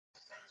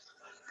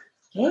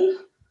Okay,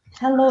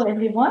 hello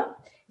everyone.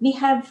 We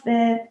have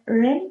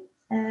Ren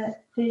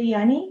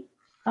Feriani,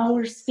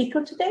 our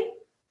speaker today.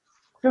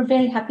 We're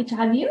very happy to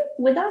have you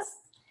with us.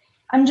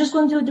 I'm just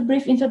going to do the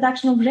brief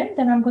introduction of Ren,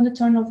 then I'm going to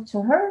turn over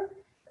to her.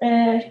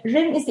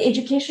 Ren is the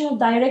educational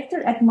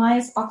director at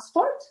Myers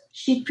Oxford.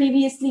 She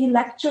previously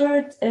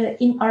lectured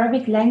in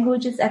Arabic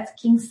languages at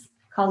King's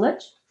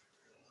College.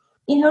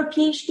 In her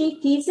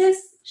PhD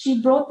thesis,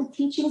 she brought the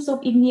teachings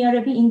of Ibn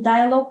Arabi in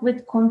dialogue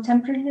with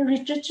contemporary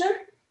literature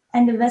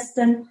and the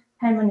Western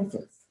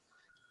hermeneutics.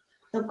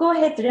 So go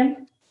ahead,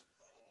 Ren.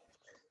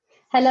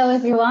 Hello,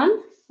 everyone.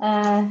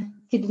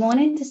 Good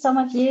morning to some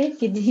of you.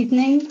 Good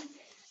evening.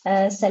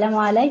 Assalamu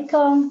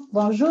alaikum.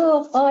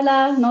 Bonjour.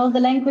 Hola, in all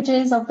the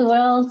languages of the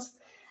world.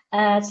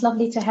 It's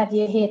lovely to have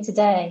you here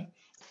today.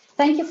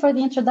 Thank you for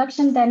the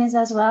introduction, Dennis,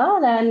 as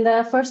well.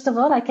 And first of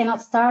all, I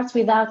cannot start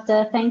without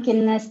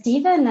thanking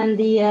Stephen and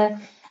the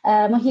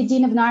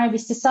Muhyiddin Ibn Arabi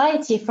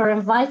Society for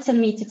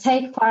inviting me to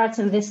take part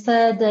in this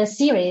third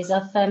series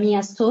of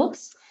Mia's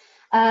talks,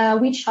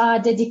 which are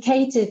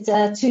dedicated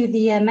to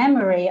the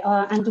memory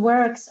and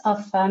works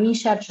of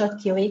Michel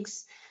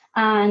Chodkiewicz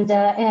and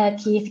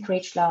Keith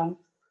Critchlow.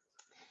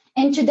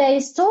 In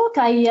today's talk,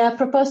 I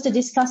propose to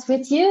discuss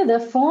with you the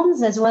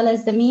forms as well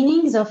as the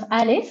meanings of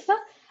Alif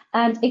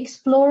and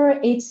explore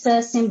its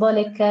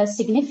symbolic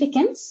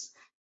significance.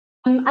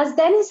 As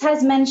Dennis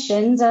has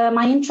mentioned,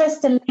 my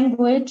interest in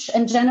language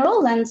in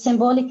general and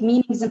symbolic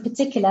meanings in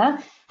particular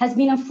has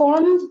been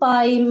informed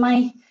by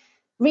my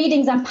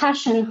readings and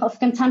passion of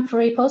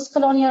contemporary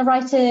post-colonial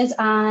writers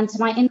and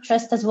my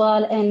interest as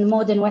well in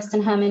modern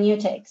Western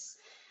hermeneutics.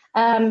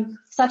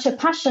 Such a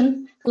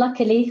passion,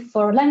 luckily,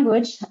 for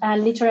language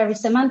and literary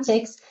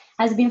semantics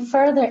has been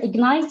further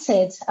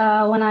ignited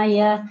when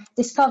I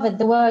discovered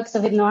the works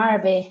of Ibn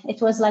Arabi.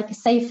 It was like a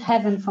safe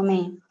haven for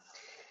me.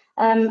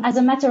 As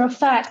a matter of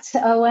fact,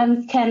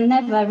 one can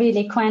never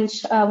really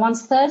quench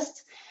one's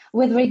thirst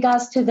with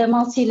regards to the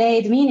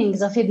multi-layered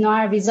meanings of Ibn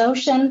Arabi's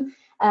ocean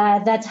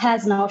that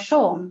has no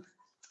shore.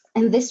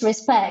 In this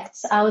respect,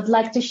 I would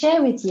like to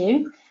share with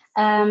you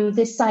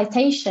this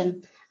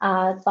citation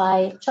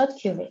by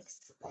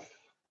Chodkiewicz,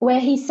 where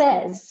he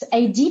says,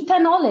 "A deeper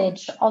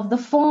knowledge of the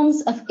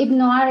forms of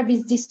Ibn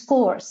Arabi's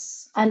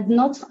discourse, and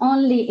not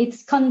only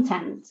its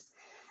content,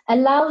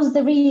 allows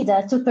the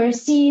reader to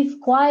perceive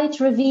quite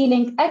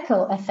revealing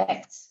echo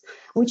effects,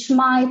 which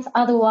might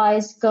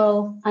otherwise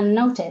go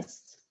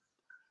unnoticed."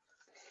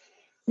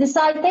 The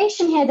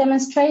citation here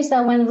demonstrates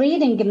that when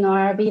reading Ibn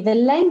Arabi, the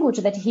language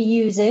that he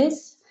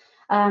uses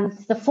and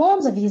the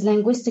forms of his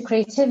linguistic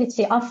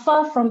creativity are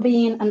far from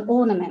being an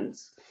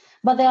ornament,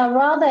 but they are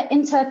rather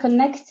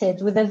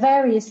interconnected with the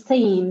various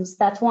themes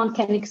that one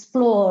can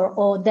explore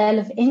or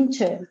delve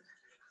into.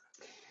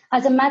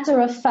 As a matter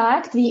of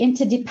fact, the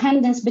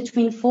interdependence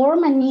between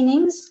form and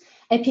meanings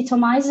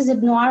epitomizes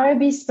Ibn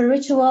Arabi's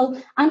spiritual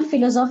and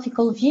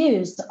philosophical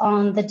views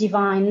on the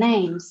divine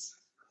names.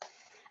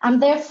 I'm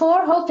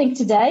therefore hoping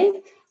today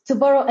to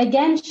borrow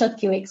again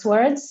Chodkiewicz's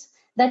words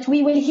that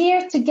we will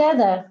hear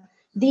together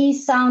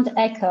these sound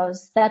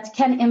echoes that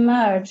can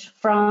emerge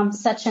from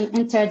such an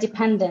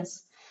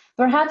interdependence.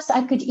 Perhaps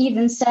I could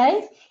even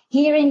say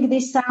hearing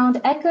these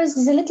sound echoes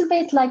is a little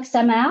bit like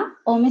sama'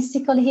 or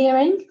mystical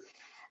hearing,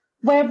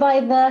 whereby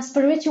the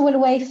spiritual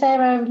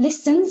wayfarer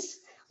listens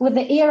with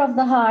the ear of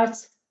the heart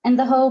in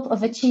the hope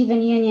of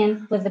achieving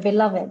union with the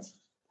beloved.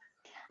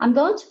 I'm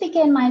going to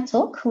begin my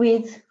talk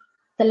with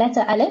the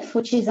letter Alif,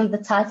 which is in the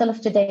title of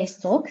today's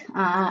talk,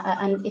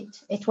 and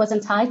it was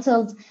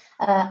entitled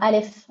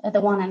Alif,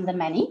 the One and the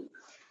Many.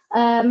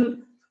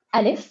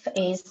 Alif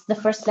is the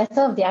first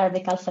letter of the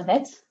Arabic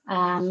alphabet.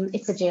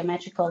 It's a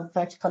geometrical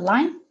vertical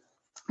line,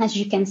 as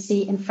you can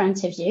see in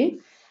front of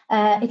you.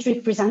 It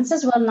represents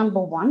as well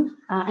number one,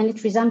 and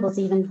it resembles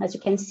even, as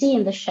you can see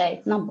in the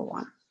shape, number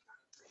one.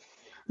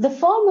 The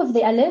form of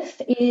the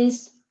Alif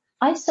is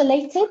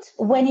isolated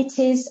when it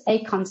is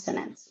a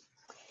consonant.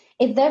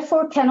 It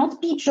therefore cannot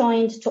be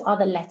joined to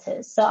other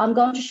letters. So I'm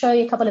going to show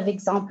you a couple of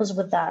examples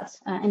with that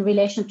in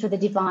relation to the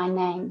divine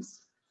names.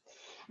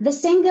 The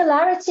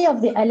singularity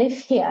of the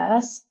Alif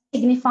here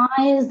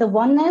signifies the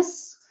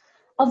oneness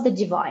of the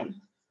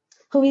divine,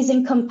 who is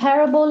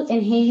incomparable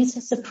in his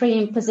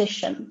supreme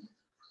position.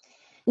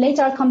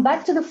 Later, I'll come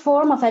back to the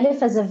form of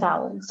Alif as a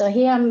vowel. So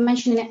here I'm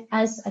mentioning it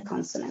as a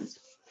consonant.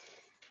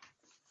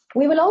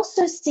 We will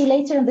also see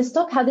later in this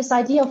talk how this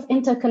idea of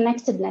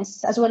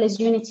interconnectedness as well as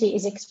unity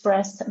is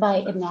expressed by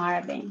Ibn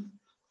Arabi.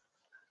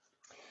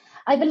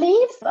 I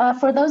believe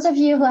for those of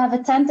you who have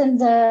attended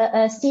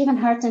Stephen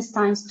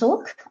Hertenstein's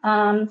talk,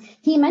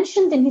 he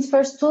mentioned in his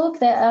first talk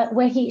that,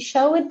 where he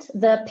showed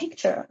the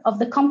picture of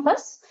the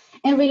compass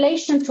in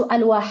relation to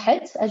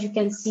Al-Wahid, as you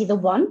can see the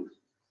one,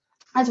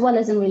 as well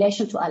as in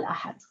relation to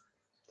Al-Ahad.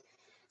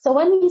 So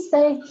when we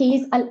say he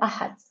is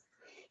Al-Ahad,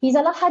 he's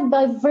Al-Ahad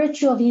by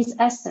virtue of his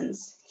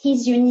essence,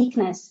 his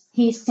uniqueness,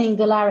 his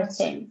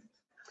singularity.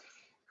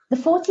 The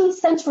 14th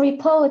century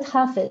poet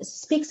Hafiz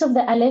speaks of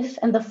the Alif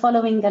in the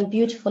following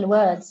beautiful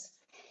words.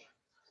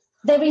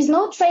 There is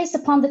no trace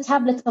upon the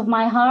tablet of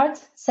my heart,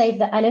 save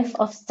the alif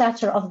of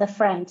stature of the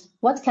friend.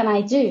 What can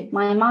I do?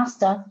 My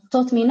master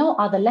taught me no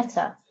other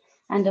letter.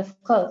 End of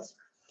quote.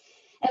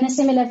 In a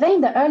similar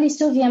vein, the early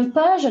Sufian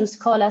Persian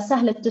scholar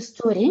Sahl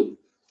al-Tusturi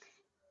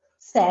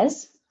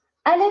says,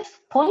 Alif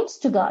points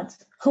to God,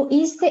 who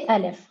is the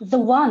Alif, the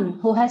one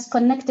who has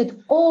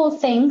connected all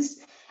things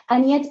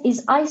and yet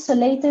is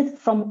isolated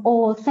from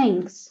all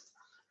things.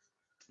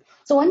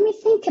 So when we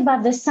think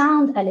about the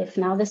sound Alif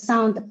now, the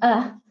sound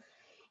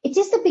it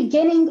is the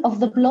beginning of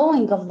the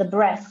blowing of the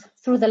breath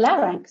through the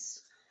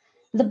larynx.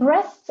 The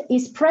breath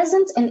is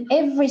present in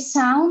every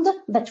sound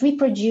that we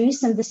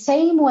produce in the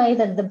same way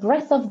that the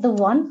breath of the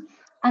One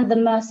and the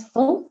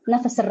Merciful,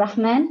 Nafas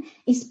al-Rahman,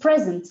 is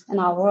present in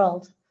our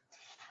world.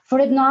 For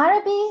Ibn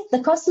Arabi,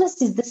 the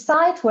cosmos is the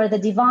site where the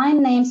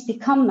divine names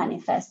become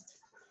manifest.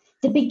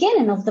 The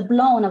beginning of the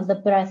blown of the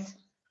breath,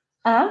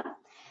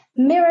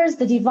 mirrors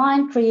the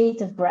divine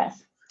creative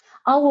breath.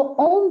 Our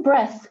own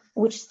breath,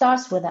 which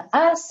starts with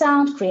a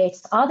sound,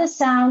 creates other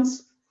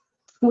sounds,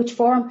 which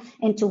form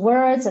into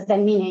words and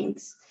then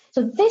meanings.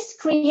 So this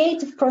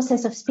creative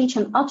process of speech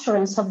and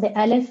utterance of the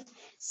alif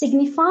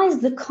signifies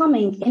the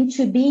coming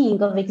into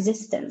being of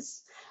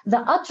existence, the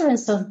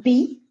utterance of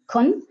bi,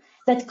 kun,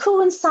 that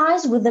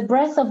coincides with the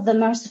breath of the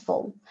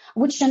merciful,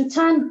 which in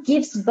turn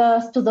gives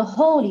birth to the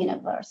whole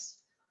universe.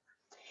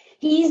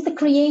 He is the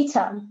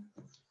creator,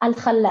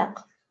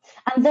 al-Khallaq,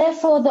 and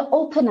therefore the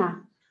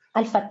opener,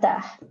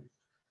 al-Fattah.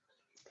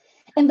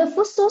 In the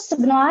Fusus,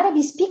 Ibn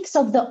Arabi speaks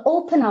of the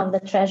opener of the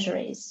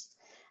treasuries,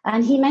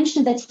 and he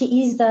mentioned that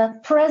he is the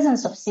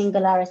presence of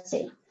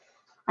singularity.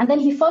 And then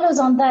he follows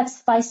on that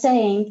by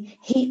saying,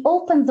 he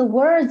opened the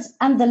words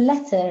and the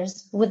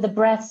letters with the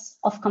breaths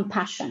of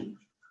compassion.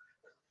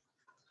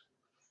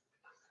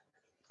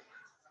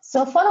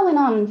 So following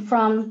on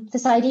from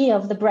this idea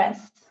of the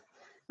breath,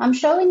 I'm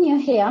showing you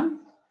here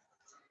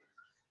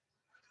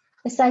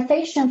a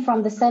citation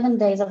from the 7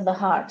 Days of the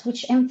Heart,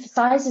 which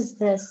emphasizes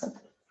this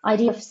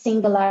idea of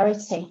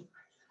singularity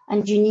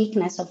and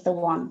uniqueness of the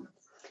One.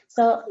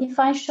 So if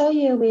I show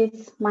you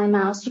with my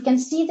mouse, you can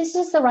see this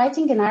is the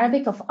writing in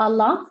Arabic of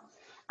Allah,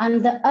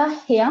 and the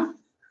here,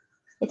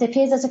 it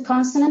appears as a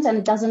consonant and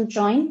it doesn't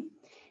join.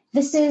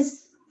 This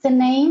is the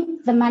name,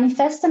 the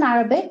manifest in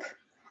Arabic,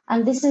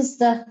 and this is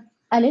the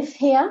alif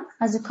here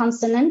as a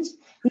consonant.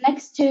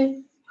 Next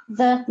to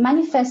the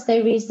manifest,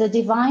 there is the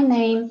divine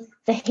name,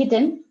 the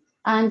hidden,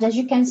 and as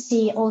you can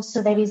see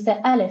also there is the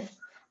alif,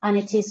 and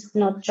it is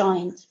not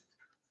joined.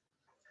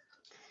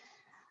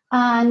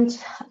 And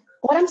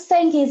what I'm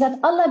saying is that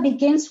Allah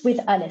begins with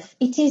alif.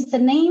 It is the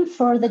name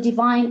for the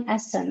divine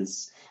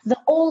essence, the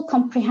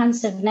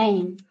all-comprehensive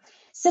name.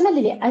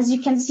 Similarly, as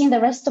you can see in the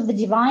rest of the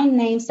divine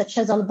names, such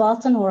as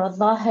al-Batin or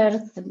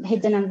al-Zahir, the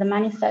hidden and the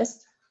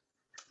manifest,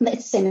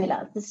 it's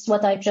similar. This is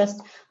what I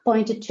just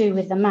pointed to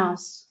with the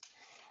mouse.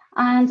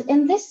 And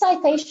in this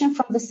citation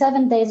from the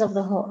 7 Days of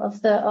the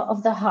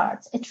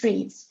Heart, it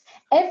reads,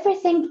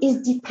 everything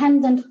is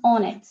dependent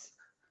on it,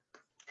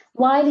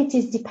 while it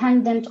is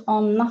dependent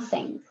on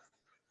nothing.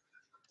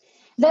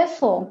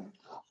 Therefore,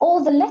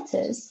 all the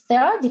letters, they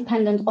are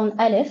dependent on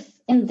alif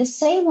in the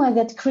same way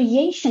that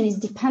creation is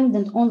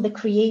dependent on the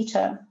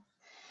creator.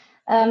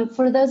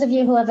 For those of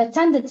you who have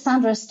attended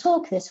Sandra's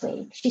talk this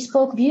week, she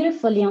spoke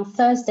beautifully on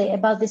Thursday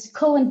about this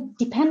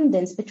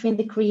co-dependence between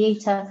the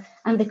creator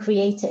and the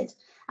created.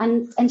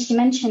 And she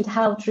mentioned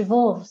how it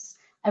revolves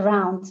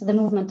around the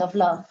movement of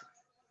love.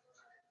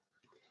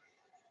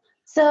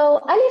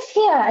 So alif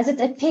here, as it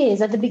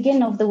appears at the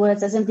beginning of the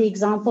words, as in the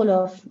example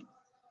of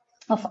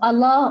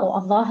Allah or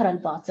al-Zahir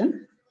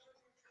al-Batin,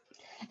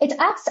 it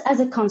acts as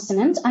a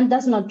consonant and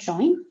does not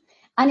join,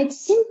 and it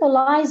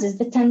symbolizes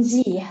the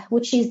tanzih,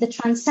 which is the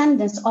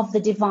transcendence of the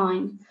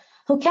divine,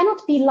 who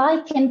cannot be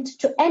likened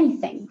to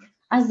anything.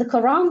 As the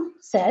Quran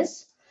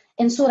says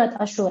in Surah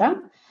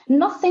Ashura,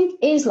 nothing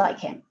is like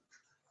him.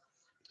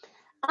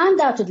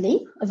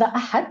 Undoubtedly, the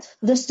Ahad,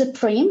 the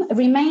Supreme,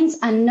 remains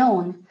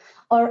unknown,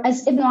 or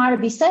as Ibn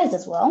Arabi says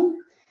as well,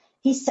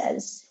 he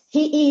says,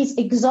 he is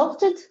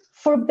exalted,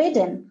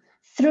 forbidden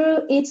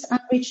through its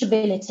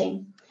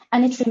unreachability,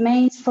 and it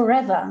remains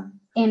forever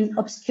in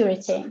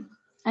obscurity.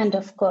 End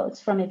of quote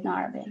from Ibn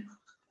Arabi.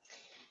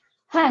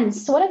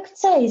 Hence, what I could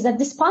say is that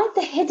despite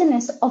the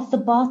hiddenness of the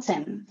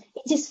Batin,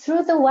 it is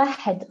through the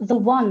Wahid, the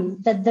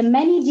One, that the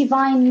many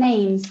divine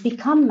names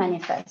become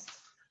manifest.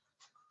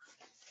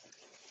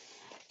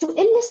 To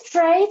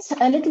illustrate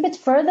a little bit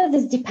further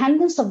this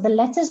dependence of the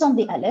letters on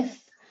the alif,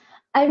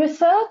 I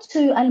refer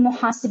to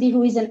Al-Muhasibi,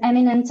 who is an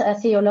eminent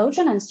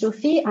theologian and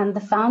Sufi and the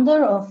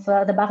founder of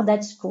the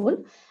Baghdad school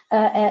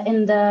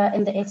in the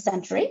 8th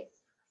century.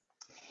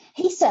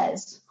 He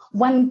says,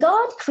 when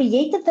God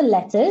created the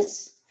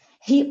letters,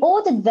 he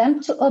ordered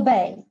them to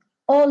obey.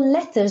 All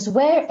letters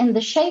were in the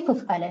shape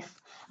of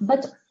alif,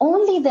 but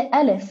only the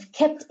alif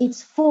kept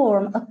its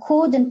form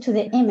according to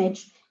the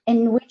image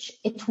in which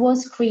it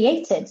was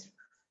created.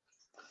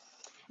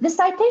 The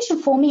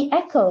citation for me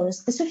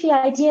echoes the Sufi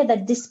idea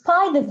that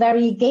despite the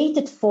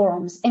variegated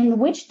forms in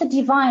which the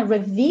divine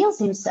reveals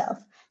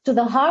himself to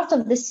the heart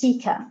of the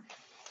seeker,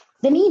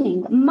 The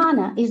meaning,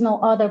 mana, is no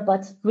other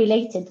but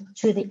related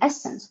to the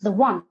essence, the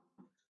one.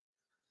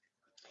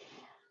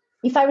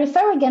 If I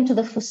refer again to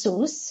the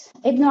Fusus,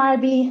 Ibn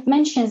Arabi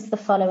mentions the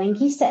following.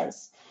 He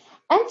says,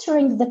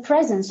 entering the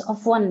presence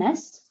of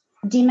oneness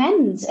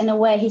demands, in a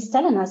way he's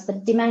telling us,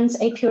 that demands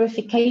a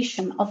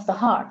purification of the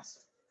heart.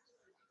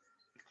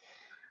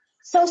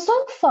 So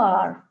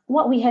far,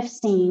 what we have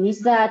seen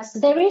is that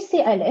there is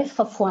the Alif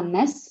of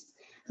oneness,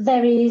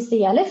 there is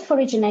the Alif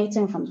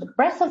originating from the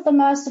breath of the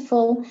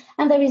merciful,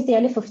 and there is the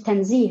Alif of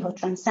Tanzih or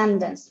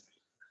transcendence.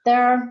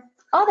 There are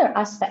other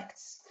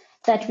aspects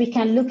that we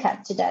can look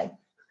at today,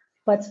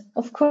 but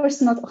of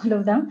course not all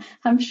of them.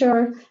 I'm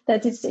sure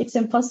that it's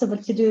impossible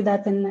to do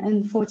that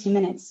in 40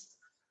 minutes.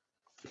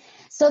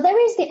 So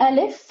there is the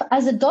Alif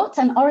as a dot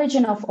and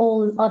origin of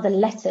all other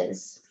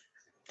letters,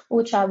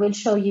 which I will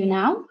show you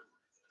now.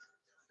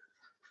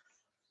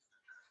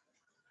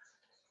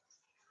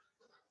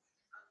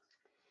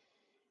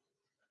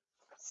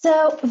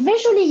 So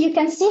visually, you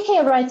can see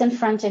here right in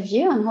front of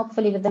you, and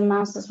hopefully with the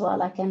mouse as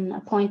well, I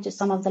can point to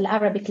some of the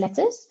Arabic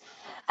letters.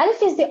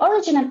 Alif is the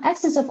origin and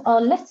essence of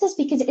all letters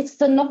because it's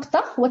the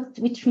nokta,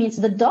 which means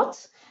the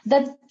dot,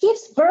 that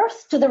gives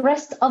birth to the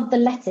rest of the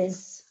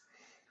letters.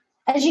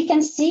 As you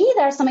can see,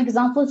 there are some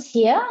examples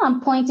here.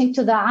 I'm pointing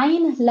to the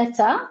Ain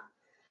letter,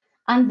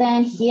 and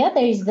then here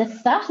there is the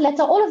Tha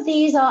letter. All of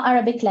these are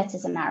Arabic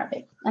letters in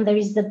Arabic. And there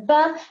is the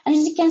Ba, and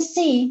as you can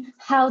see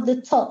how the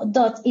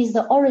dot is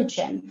the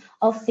origin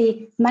of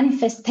the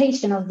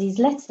manifestation of these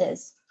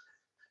letters.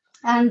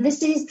 And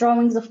this is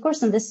drawings, of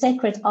course, in the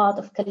sacred art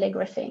of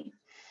calligraphy.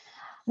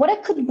 What I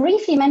could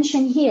briefly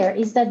mention here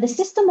is that the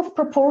system of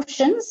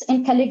proportions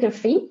in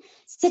calligraphy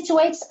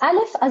situates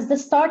Alif as the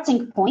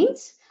starting point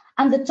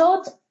and the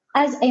dot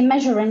as a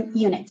measuring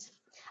unit.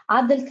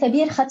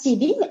 Abdelkabir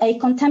Khatibi, a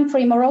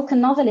contemporary Moroccan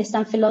novelist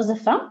and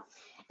philosopher,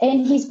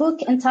 in his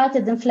book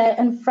entitled in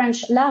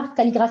French L'Art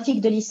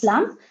calligraphique de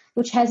l'Islam,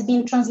 which has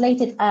been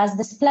translated as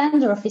The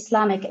Splendor of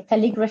Islamic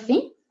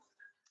Calligraphy,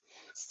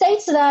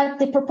 states that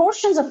the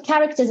proportions of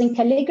characters in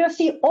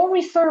calligraphy all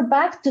refer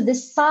back to the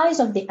size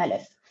of the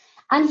Alif.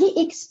 And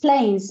he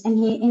explains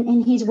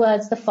in his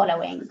words the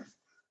following.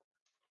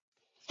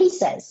 He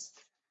says,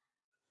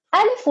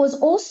 Alif was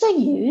also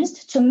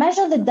used to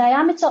measure the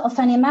diameter of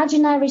an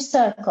imaginary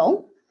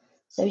circle.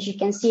 So as you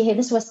can see here,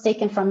 this was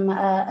taken from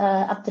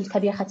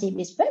Abdelkabir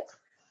Khatibi's book.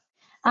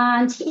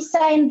 And he's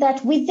saying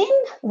that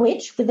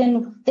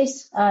within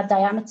this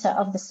diameter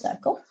of the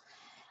circle,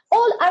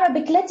 all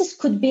Arabic letters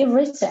could be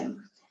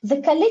written. The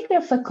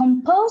calligrapher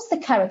composed the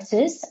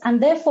characters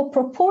and therefore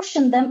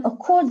proportioned them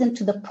according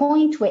to the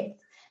point width,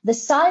 the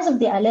size of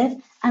the Alif,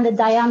 and the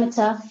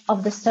diameter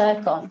of the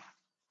circle.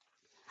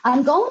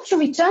 I'm going to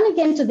return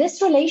again to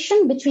this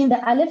relation between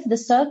the Alif, the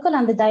circle,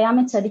 and the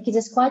diameter because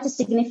it's quite a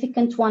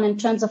significant one in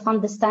terms of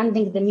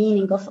understanding the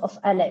meaning of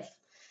Alif.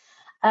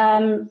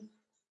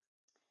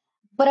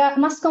 But I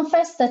must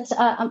confess that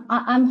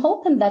I'm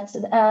hoping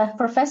that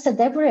Professor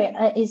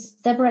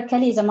Deborah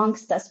Kelly is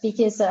amongst us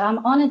because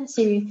I'm honored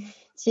to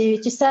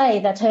say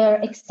that her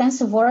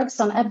extensive works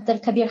on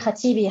Abdelkabir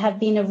Khatibi have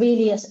been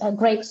a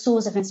great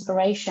source of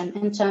inspiration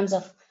in terms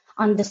of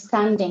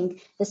understanding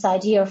this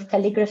idea of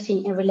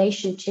calligraphy in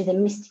relation to the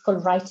mystical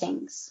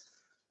writings.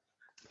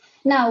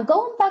 Now,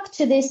 going back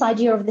to this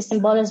idea of the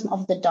symbolism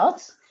of the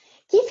dot,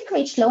 Keith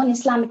Critchlow in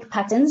Islamic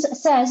Patterns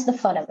says the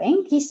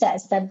following. He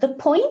says that the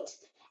point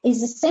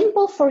is a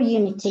symbol for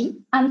unity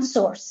and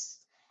source.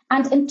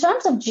 And in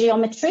terms of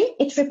geometry,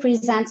 it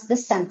represents the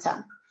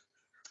center.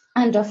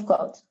 End of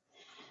quote.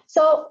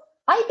 So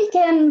I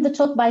began the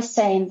talk by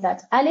saying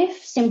that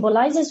Alif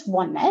symbolizes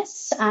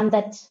oneness and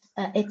that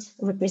it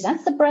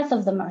represents the breath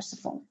of the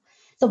merciful.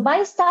 So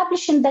by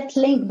establishing that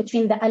link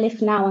between the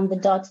Alif now and the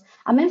dot,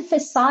 I'm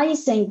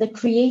emphasizing the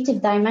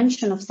creative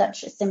dimension of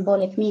such a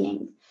symbolic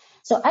meaning.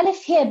 So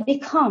Alif here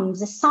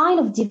becomes a sign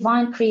of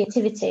divine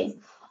creativity.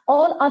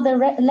 All other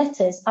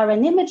letters are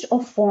an image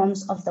or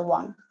forms of the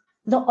one,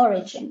 the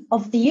origin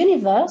of the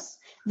universe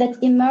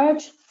that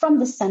emerge from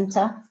the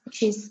center,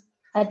 which is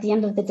at the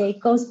end of the day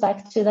goes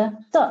back to the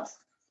dot.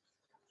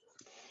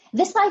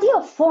 This idea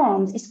of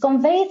forms is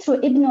conveyed through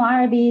Ibn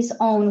Arabi's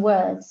own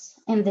words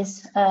in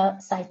this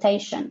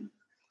citation.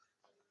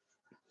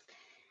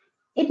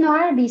 Ibn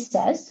Arabi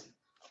says,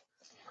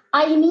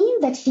 I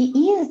mean that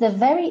he is the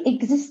very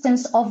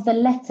existence of the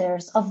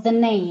letters, of the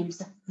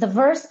names, the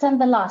first and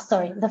the last,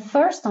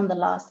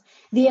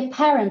 the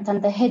apparent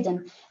and the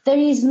hidden. There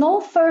is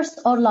no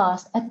first or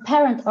last,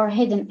 apparent or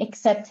hidden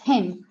except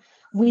him,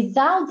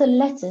 without the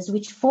letters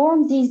which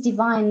form these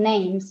divine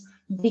names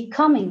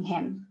becoming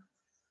him.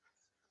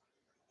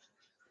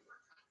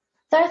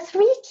 There are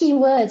three key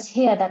words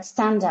here that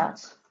stand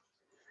out.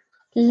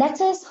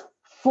 Letters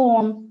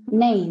form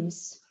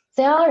names.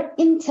 They are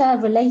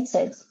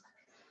interrelated.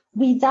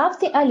 Without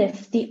the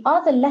Alif, the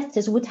other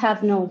letters would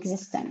have no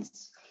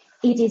existence.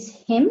 It is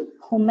him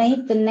who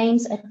made the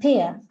names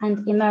appear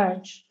and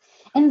emerge.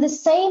 In the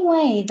same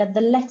way that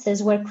the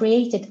letters were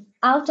created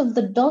out of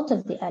the dot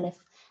of the Alif,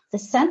 the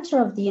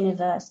center of the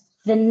universe,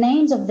 the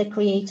names of the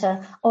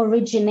Creator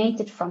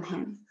originated from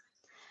him.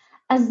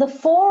 As the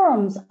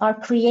forms are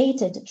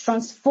created,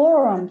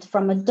 transformed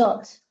from a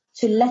dot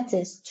to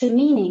letters to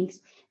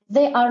meanings,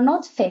 they are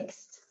not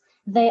fixed.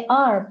 They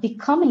are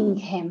becoming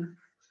him,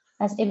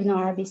 as Ibn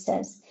Arabi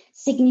says,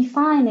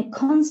 signifying a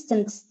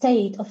constant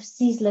state of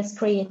ceaseless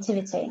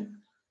creativity.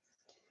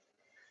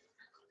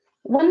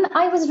 When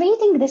I was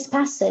reading this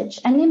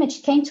passage, an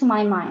image came to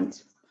my mind,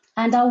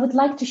 and I would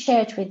like to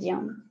share it with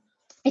you.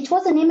 It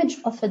was an image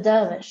of a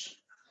dervish.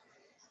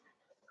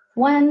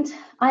 When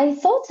I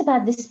thought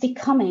about this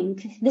becoming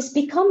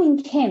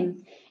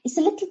him is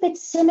a little bit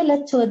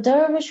similar to a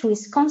dervish who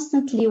is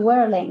constantly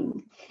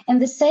whirling, in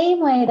the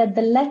same way that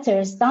the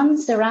letters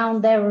dance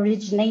around their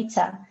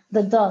originator,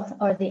 the dot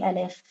or the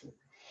alif.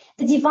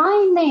 The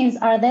divine names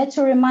are there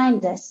to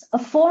remind us, a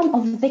form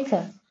of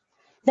dhikr,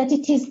 that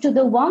it is to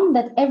the one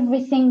that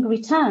everything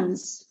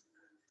returns.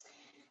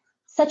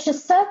 Such a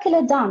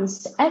circular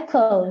dance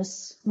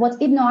echoes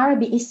what Ibn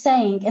Arabi is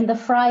saying in the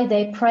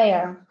Friday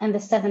prayer and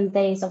the 7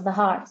 days of the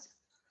heart.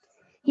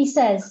 He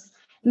says,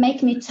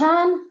 make me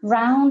turn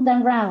round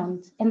and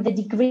round in the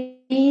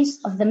degrees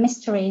of the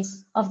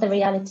mysteries of the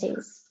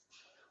realities.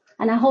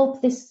 And I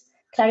hope this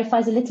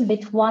clarifies a little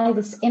bit why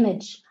this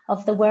image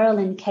of the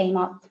whirling came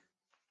up.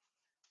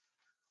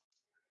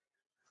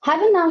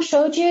 Having now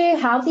showed you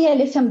how the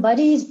alif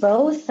embodies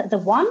both the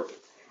one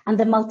and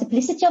the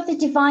multiplicity of the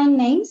divine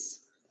names,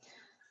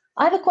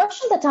 I have a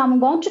question that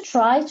I'm going to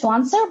try to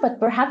answer, but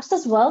perhaps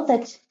as well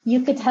that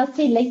you could help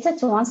me later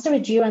to answer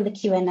it during the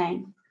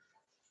Q&A.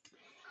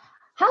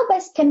 How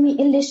best can we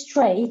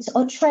illustrate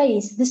or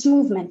trace this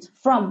movement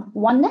from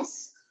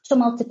oneness to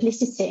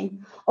multiplicity,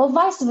 or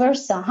vice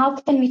versa? How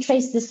can we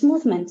trace this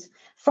movement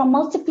from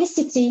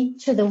multiplicity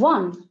to the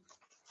one?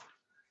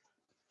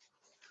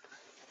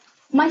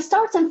 My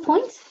starting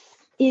point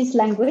is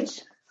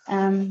language.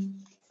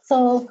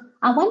 So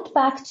I went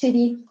back to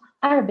the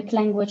Arabic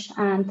language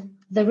and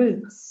the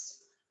roots.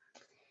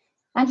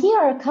 And here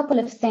are a couple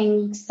of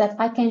things that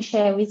I can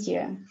share with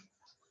you.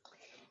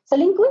 So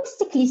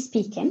linguistically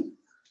speaking,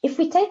 if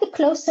we take a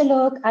closer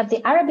look at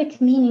the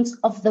Arabic meanings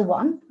of the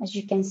one, as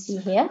you can see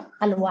here,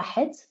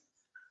 al-wahid,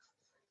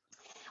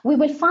 we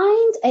will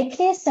find a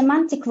clear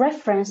semantic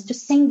reference to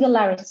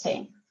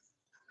singularity,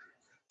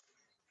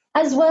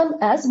 as well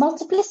as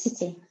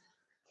multiplicity.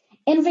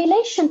 In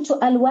relation to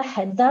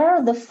al-wahid, there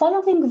are the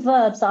following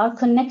verbs that are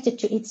connected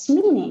to its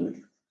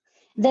meaning.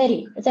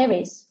 There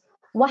is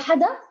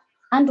wahada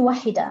and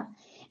wahida,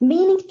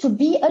 meaning to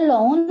be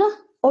alone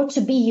or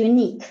to be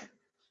unique.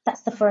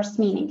 That's the first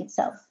meaning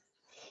itself.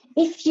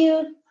 If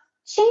you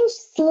change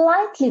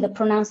slightly the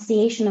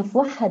pronunciation of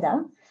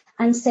wahada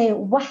and say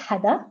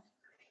wahada,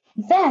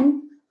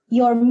 then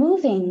you're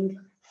moving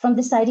from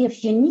this idea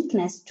of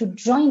uniqueness to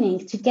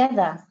joining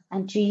together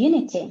and to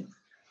unity.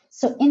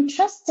 So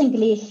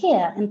interestingly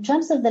here, in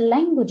terms of the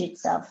language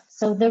itself,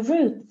 so the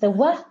root, the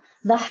wah,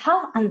 the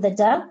ha and the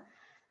da,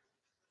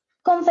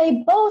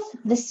 convey both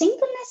the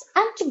singleness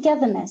and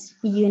togetherness,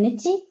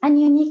 unity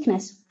and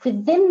uniqueness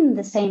within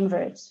the same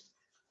root.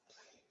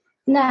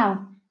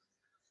 Now,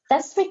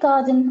 that's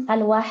regarding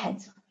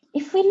al-wahid.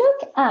 If we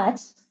look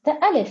at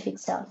the alif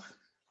itself,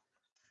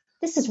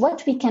 this is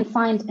what we can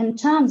find in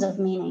terms of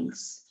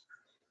meanings.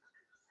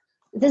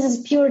 This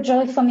is pure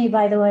joy for me,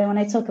 by the way, when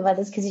I talk about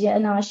this, because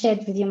I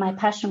shared with you my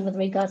passion with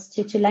regards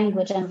to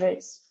language and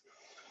roots.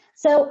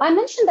 So I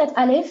mentioned that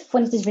alif,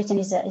 when it is written,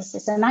 is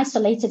an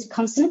isolated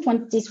consonant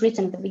when it is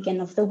written at the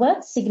beginning of the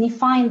word,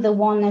 signifying the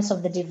oneness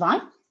of the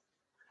divine.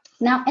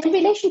 Now, in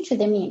relation to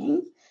the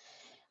meaning,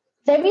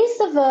 there is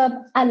the verb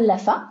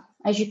allafa,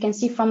 as you can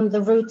see from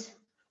the root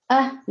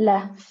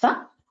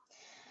alafa.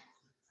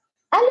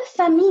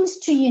 Alafa means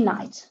to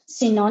unite,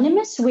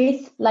 synonymous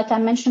with, like I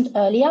mentioned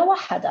earlier,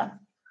 wahada.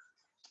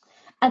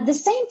 At the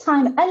same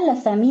time,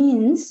 allafa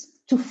means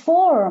to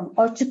form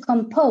or to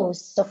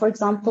compose. So, for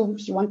example,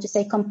 if you want to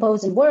say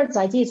compose in words,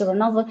 ideas, or a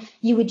novel,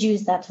 you would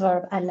use that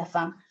verb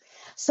allafa.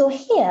 So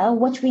here,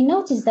 what we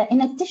note is that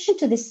in addition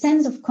to the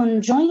sense of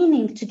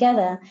conjoining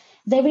together,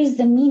 there is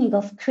the meaning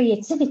of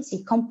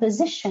creativity,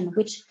 composition,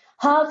 which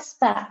harks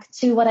back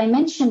to what I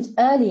mentioned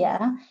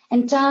earlier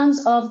in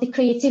terms of the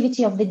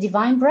creativity of the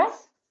divine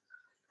breath,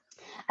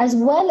 as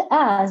well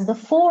as the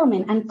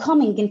forming and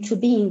coming into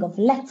being of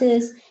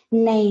letters,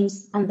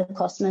 names, and the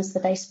cosmos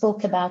that I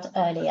spoke about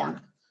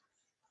earlier.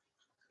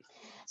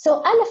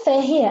 So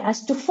alafa here,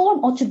 as to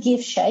form or to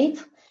give shape,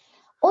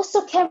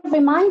 also can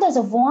remind us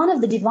of one of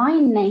the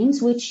divine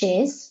names, which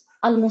is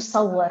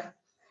al-musawwir,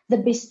 the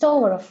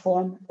bestower of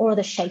form or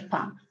the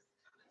shaper.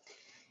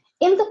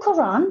 In the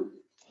Quran,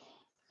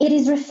 it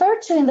is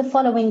referred to in the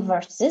following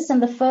verses. In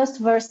the first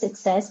verse, it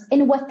says,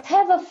 in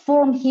whatever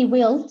form he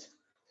willed,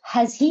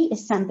 has he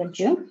assembled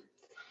you.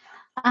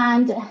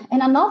 And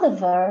in another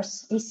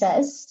verse, he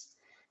says,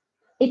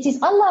 it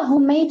is Allah who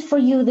made for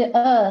you the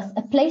earth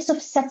a place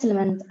of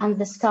settlement and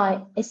the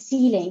sky a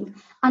ceiling,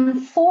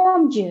 and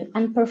formed you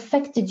and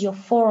perfected your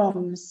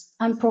forms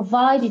and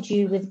provided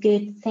you with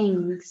good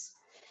things.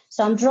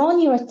 So I'm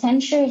drawing your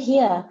attention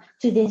here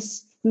to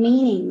this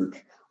meaning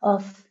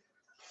of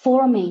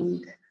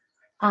forming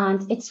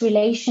and its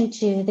relation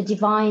to the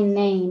divine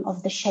name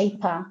of the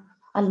Shaper,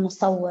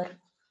 Al-Musawwir.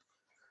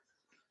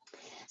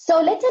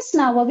 So let us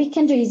now, what we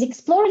can do is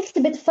explore a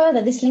little bit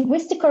further this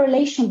linguistic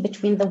correlation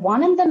between the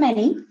one and the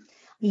many,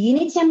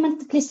 unity and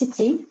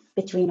multiplicity,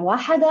 between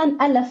Wahada and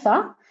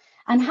Alafa,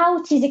 and how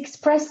it is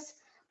expressed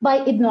by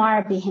Ibn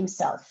Arabi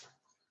himself.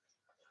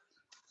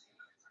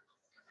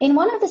 In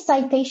one of the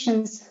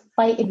citations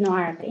by Ibn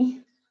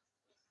Arabi,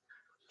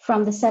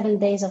 from the 7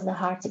 Days of the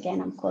Heart,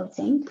 again I'm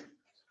quoting,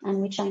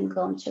 and which I'm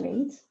going to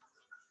read.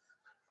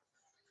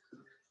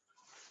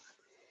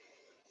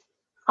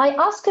 I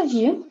ask of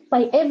you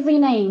by every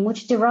name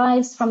which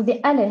derives from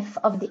the Aleph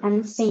of the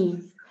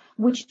unseen,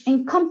 which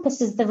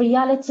encompasses the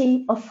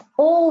reality of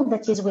all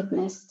that is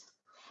witnessed,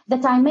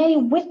 that I may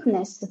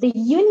witness the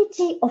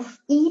unity of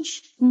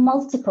each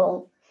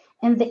multiple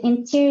in the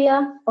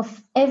interior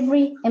of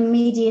every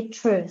immediate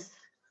truth,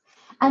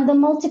 and the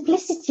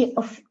multiplicity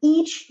of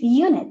each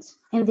unit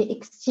in the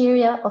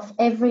exterior of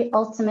every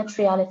ultimate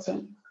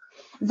reality.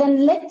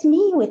 Then let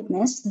me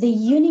witness the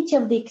unity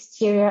of the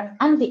exterior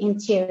and the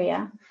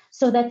interior,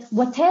 so that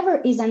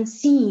whatever is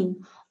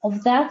unseen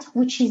of that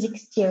which is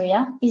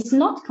exterior is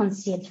not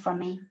concealed from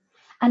me,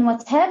 and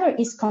whatever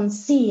is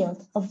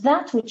concealed of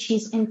that which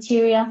is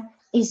interior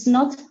is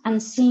not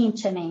unseen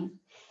to me.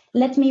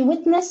 Let me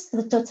witness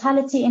the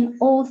totality in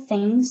all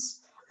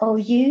things, O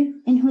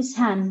you in whose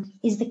hand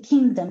is the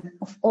kingdom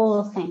of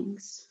all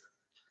things.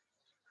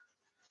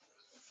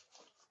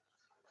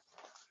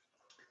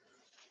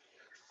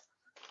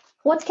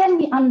 What can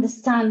we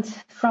understand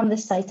from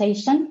this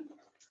citation?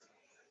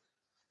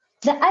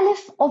 The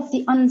Aleph of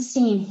the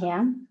unseen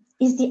here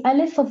is the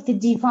Aleph of the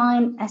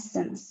divine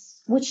essence,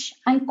 which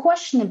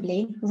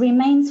unquestionably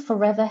remains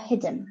forever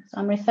hidden. So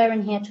I'm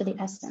referring here to the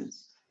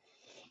essence.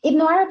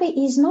 Ibn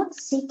Arabi is not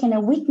seeking a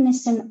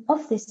witnessing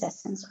of this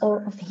essence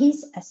or of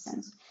his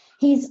essence.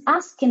 He is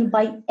asking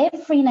by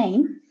every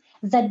name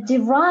that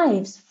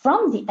derives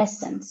from the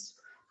essence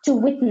to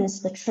witness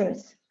the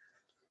truth.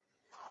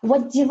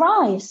 What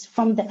derives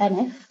from the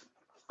Aleph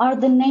are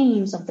the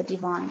names of the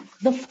divine,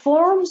 the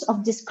forms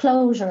of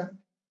disclosure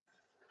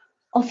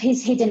of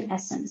his hidden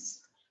essence.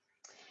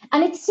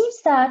 And it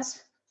seems that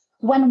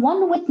when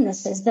one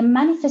witnesses the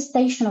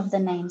manifestation of the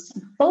names,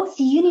 both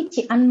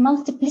unity and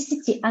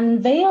multiplicity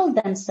unveil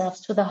themselves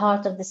to the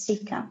heart of the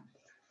seeker.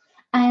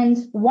 And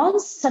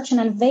once such an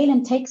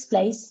unveiling takes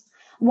place,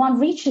 one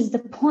reaches the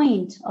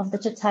point of the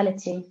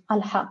totality,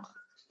 al-haq.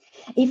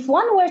 If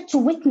one were to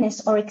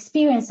witness or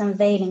experience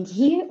unveiling,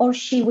 he or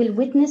she will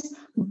witness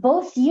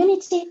both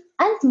unity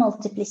and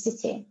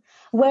multiplicity,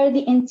 where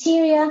the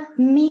interior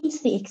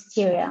meets the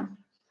exterior.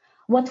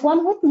 What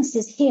one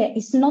witnesses here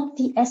is not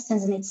the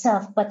essence in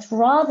itself, but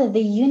rather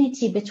the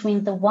unity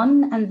between the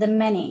one and the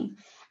many.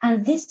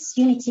 And this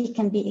unity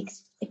can be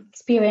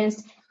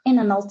experienced in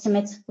an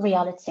ultimate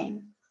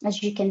reality,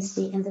 as you can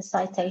see in the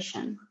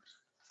citation.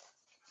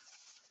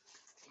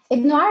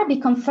 Ibn Arabi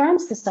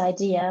confirms this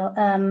idea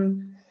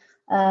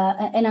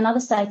in another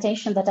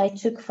citation that I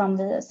took from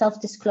the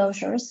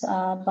Self-Disclosures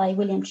by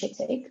William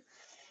Chittick.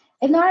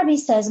 Ibn Arabi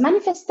says,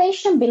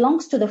 manifestation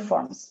belongs to the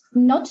forms,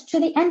 not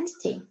to the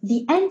entity.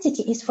 The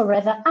entity is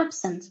forever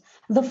absent.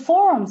 The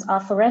forms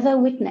are forever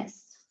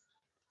witnessed.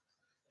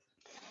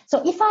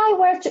 So if I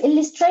were to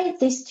illustrate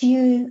this to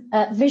you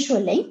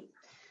visually,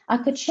 I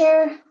could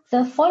share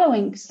the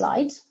following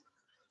slide.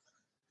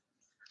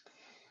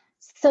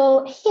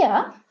 So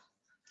here,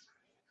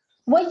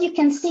 what you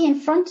can see in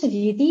front of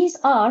you, these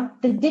are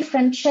the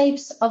different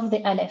shapes of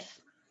the Aleph.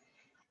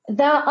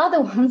 There are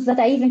other ones that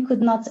I even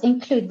could not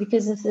include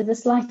because the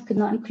slide could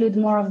not include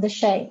more of the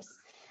shapes.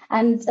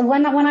 And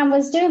when I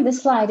was doing the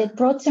slide, it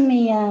brought to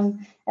me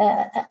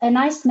a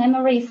nice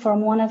memory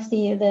from one of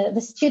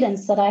the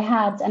students that I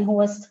had and who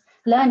was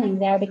learning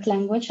the Arabic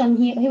language. And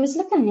he was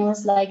looking and he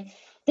was like,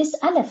 this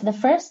Aleph, the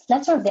first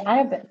letter of the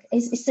Arabic,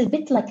 is a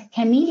bit like a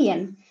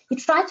chameleon. You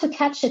try to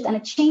catch it and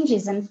it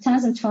changes and it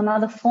turns into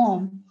another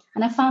form.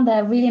 And I found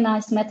that a really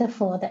nice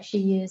metaphor that she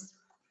used.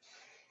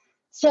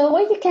 So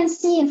what you can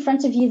see in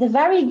front of you, the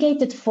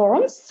variegated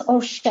forms or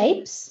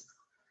shapes,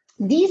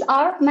 these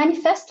are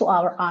manifest to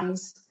our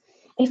eyes.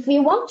 If we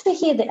want to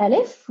hear the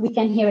Aleph, we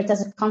can hear it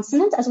as a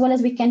consonant as well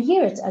as we can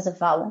hear it as a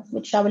vowel,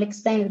 which I will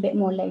explain a bit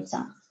more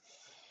later.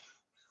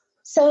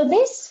 So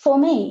this, for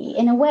me,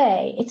 in a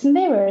way, it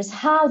mirrors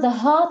how the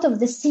heart of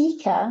the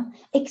seeker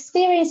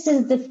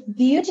experiences the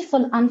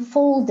beautiful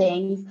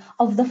unfolding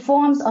of the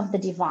forms of the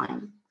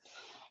divine.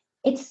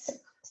 It's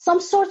some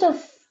sort of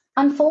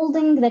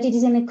unfolding that it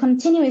is in a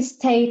continuous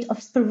state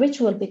of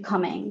spiritual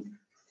becoming.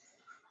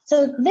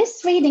 So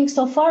this reading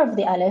so far of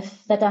the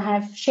Aleph that I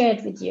have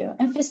shared with you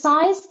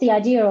emphasized the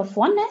idea of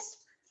oneness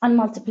and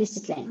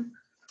multiplicity.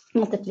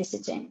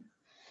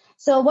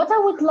 So what I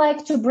would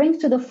like to bring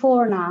to the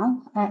fore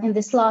now in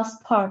this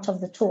last part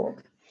of the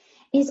talk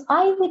is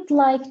I would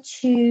like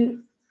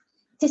to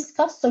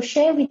discuss or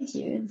share with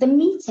you the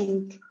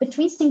meeting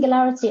between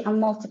singularity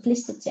and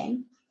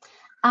multiplicity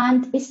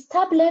and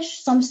establish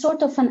some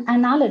sort of an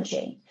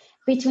analogy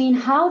between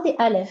how the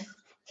Aleph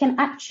can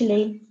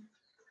actually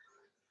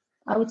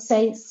I would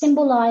say,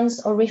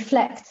 symbolize or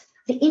reflect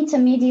the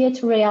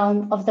intermediate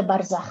realm of the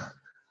barzakh,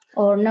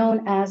 or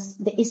known as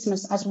the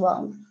isthmus as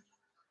well.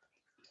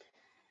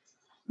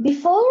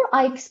 Before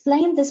I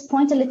explain this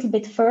point a little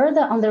bit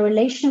further on the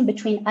relation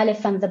between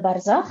Aleph and the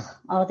barzakh,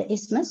 or the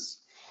isthmus,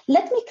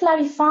 let me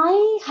clarify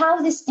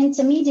how this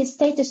intermediate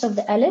status of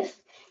the Aleph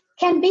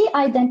can be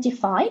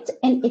identified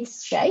in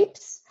its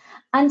shapes,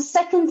 and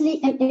secondly,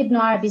 in Ibn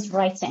Arabi's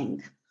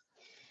writing.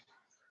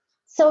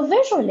 So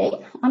visually,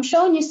 I'm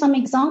showing you some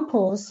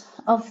examples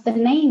of the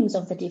names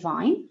of the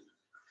divine.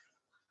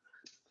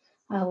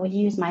 I will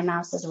use my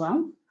mouse as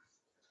well.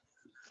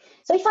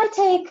 So if I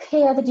take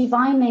here the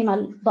divine name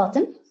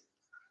al-Batin,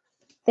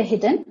 the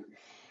hidden,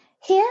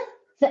 here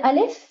the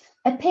Alif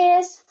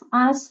appears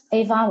as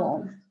a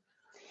vowel.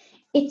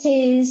 It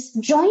is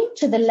joined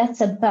to the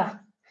letter Ba.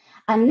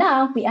 And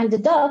now we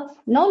ended up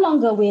no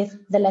longer with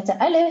the letter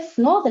Alif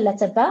nor the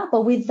letter Ba,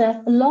 but with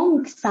the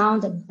long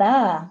sound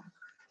Ba.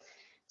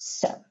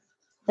 So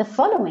the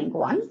following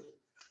one,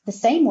 the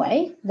same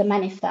way, the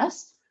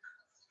manifest,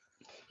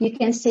 you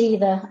can see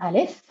the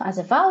Alif as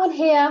a vowel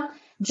here,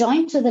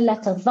 joined to the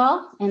letter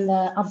Dha in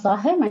the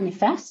Al-Zahir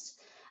manifest.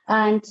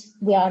 And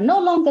we are no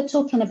longer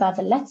talking about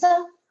the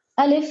letter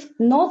Alif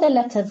nor the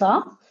letter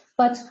Dha,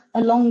 but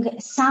a long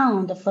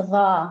sound of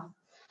Dha.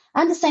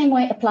 And the same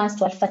way applies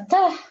to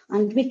Al-Fattah,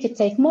 and we could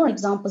take more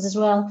examples as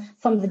well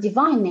from the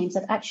divine names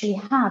that actually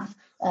have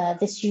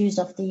this use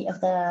of the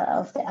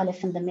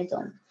Alif in the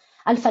middle.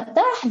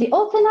 Al-Fattah, the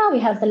opener, we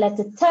have the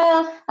letter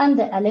Ta, and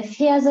the Alif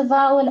here as a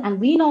vowel, and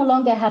we no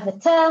longer have a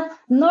Ta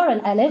nor an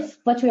Alif,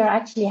 but we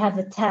actually have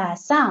a Ta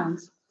sound,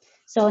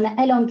 so an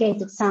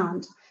elongated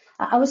sound.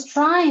 I was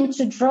trying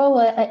to draw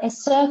a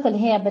circle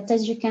here, but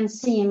as you can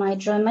see, my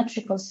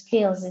geometrical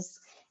skills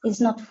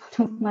is not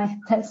one of my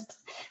best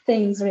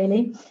things,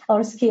 really,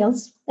 or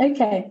skills.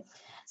 Okay,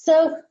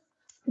 so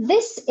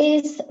this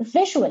is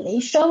visually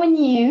showing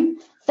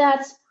you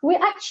that we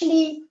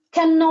actually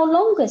can no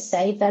longer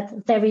say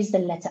that there is the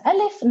letter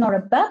Alif nor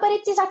a Ba, but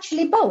it is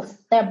actually both.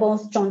 They're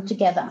both joined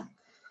together.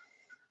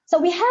 So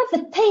we have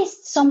the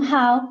taste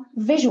somehow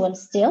visual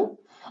still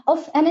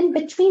of an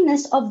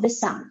in-betweenness of the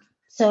sound.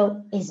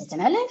 So is it an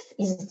Alif?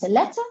 Is it a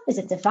letter? Is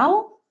it a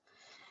vowel?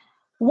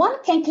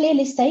 One can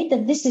clearly say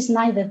that this is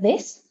neither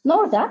this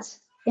nor that,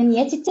 and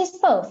yet it is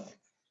both.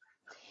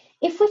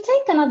 If we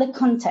take another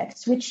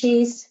context, which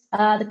is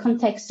the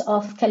context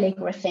of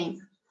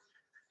calligraphy.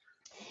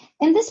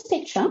 In this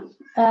picture,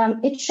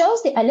 it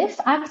shows the Alif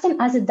acting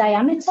as a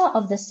diameter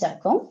of the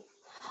circle.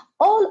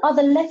 All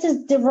other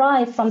letters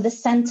derive from the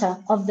center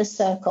of the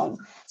circle.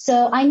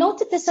 So I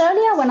noted this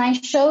earlier when I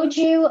showed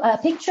you a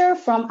picture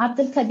from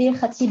Abdul Kabir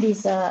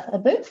Khatibi's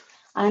book,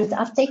 and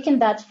I've taken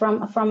that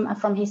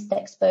from his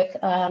textbook,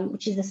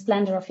 which is The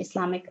Splendor of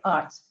Islamic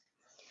Art.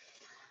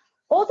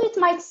 Although it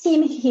might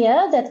seem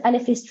here that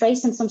Alif is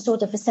tracing some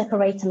sort of a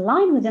separating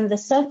line within the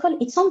circle,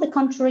 it's on the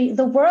contrary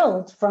the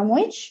world from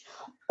which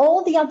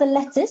all the other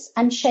letters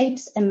and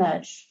shapes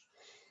emerge.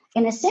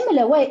 In a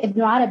similar way,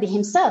 Ibn Arabi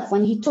himself,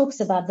 when he talks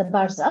about the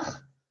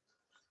barzakh,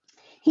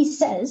 he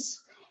says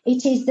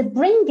it is the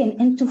bringing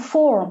into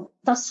form,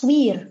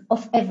 taswir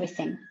of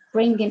everything,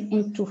 bringing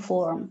into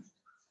form.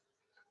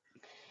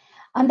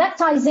 And that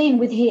ties in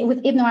with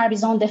Ibn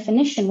Arabi's own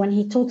definition when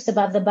he talks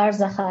about the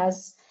barzakh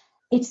as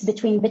it's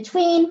between,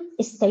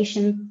 a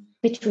station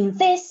between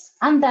this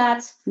and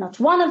that, not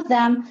one of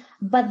them,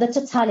 but the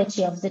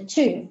totality of the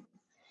two.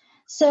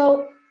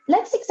 So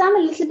let's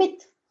examine a little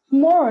bit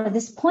more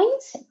this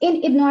point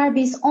in Ibn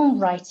Arabi's own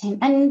writing,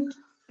 and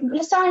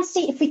let's try and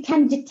see if we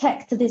can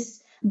detect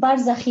this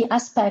barzakhi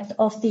aspect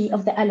of the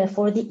Alif,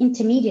 or the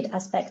intermediate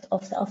aspect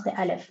of the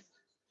Alif.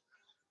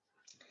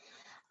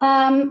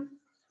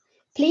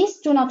 Please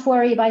do not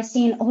worry by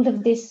seeing all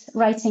of this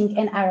writing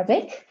in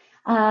Arabic.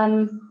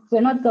 We're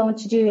not going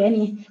to do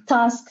any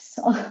tasks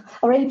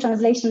or any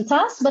translation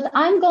tasks, but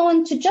I'm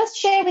going to just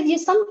share with you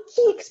some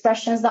key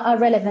expressions that are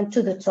relevant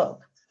to the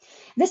talk.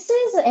 This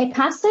is a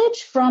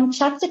passage from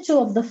chapter 2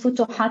 of the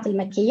Futuhat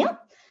al-Makkiyah,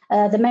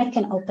 the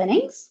Meccan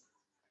openings.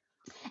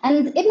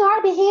 And Ibn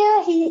Arabi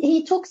here,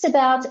 he talks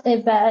about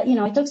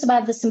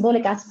the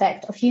symbolic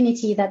aspect of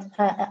unity that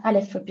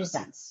Alif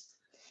represents.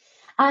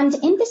 And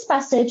in this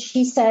passage,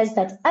 he says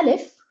that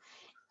Alif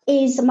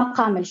is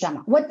maqam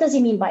al-jama. What does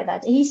he mean by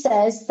that? He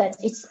says that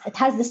it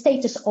has the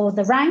status or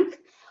the rank,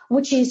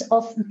 which is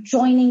of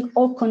joining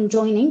or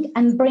conjoining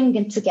and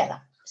bringing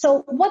together.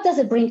 So what does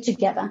it bring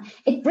together?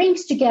 It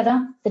brings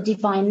together the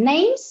divine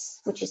names,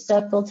 which is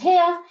circled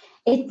here.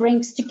 It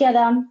brings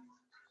together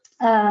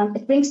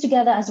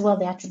as well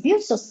the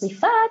attributes or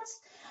sifat.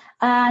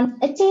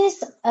 And it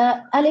is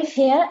Alif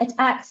here, it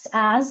acts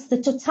as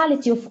the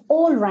totality of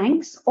all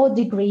ranks or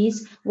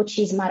degrees, which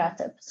is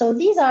maratib. So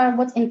these are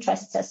what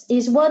interests us,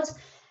 is what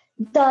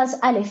does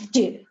Alif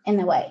do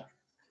in a way.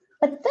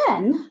 But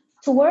then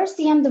towards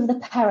the end of the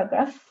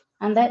paragraph,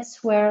 and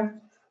that's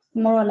where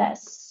more or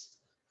less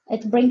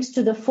it brings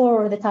to the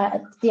fore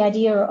the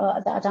idea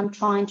that I'm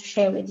trying to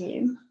share with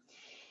you.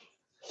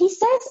 He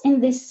says in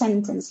this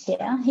sentence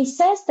here, he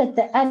says that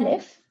the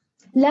Alif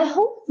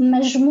له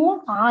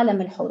مجموع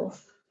عالم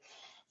الحروف.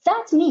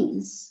 That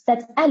means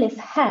that Alif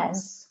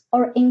has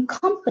or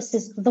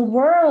encompasses the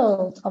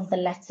world of the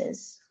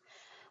letters,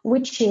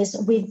 which is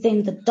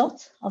within the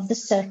dot of the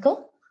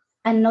circle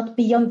and not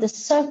beyond the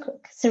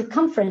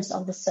circumference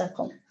of the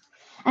circle.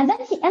 And then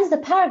he ends the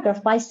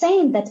paragraph by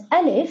saying that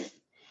Alif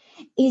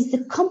is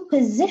the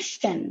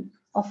composition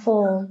of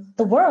all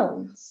the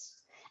worlds.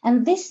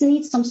 And this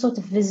needs some sort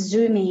of a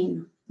zoom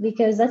in,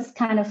 because that's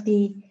kind of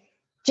the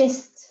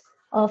gist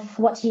of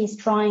what he is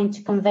trying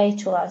to convey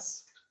to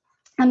us.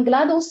 I'm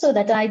glad also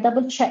that I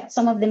double-checked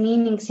some of the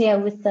meanings here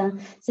with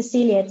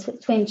Cecilia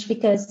Twinch,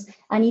 because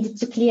I needed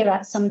to clear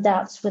out some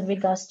doubts with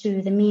regards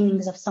to the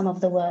meanings of some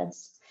of the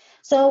words.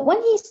 So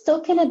when he's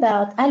talking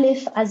about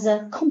Alif as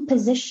a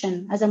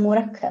composition, as a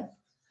murakkab,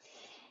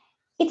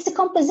 it's a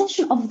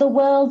composition of the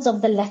worlds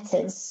of the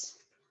letters.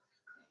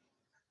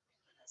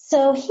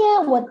 So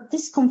here what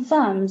this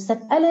confirms,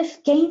 that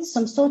Alif gains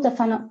some sort of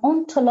an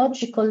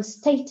ontological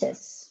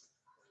status,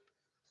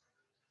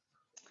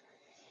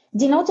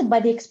 denoted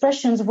by the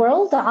expressions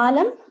world,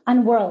 alam,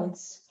 and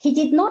worlds. He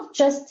did not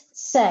just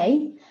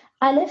say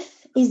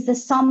Alif is the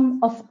sum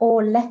of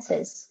all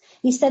letters.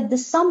 He said the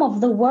sum of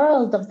the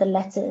world of the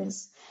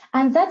letters.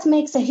 And that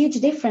makes a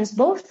huge difference,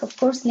 both, of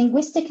course,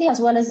 linguistically as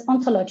well as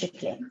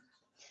ontologically.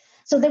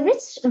 So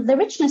the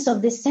richness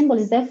of this symbol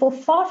is therefore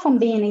far from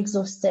being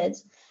exhausted,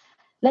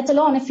 let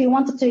alone if you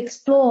wanted to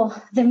explore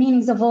the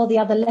meanings of all the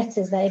other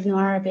letters that Ibn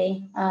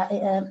Arabi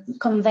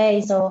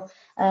conveys or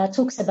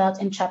talks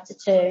about in chapter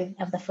 2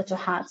 of the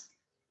Futuhat.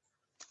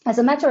 As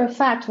a matter of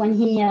fact, when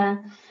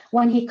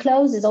he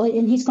closes, or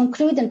in his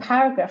concluding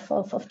paragraph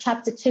of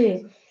chapter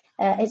 2,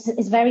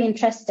 it's very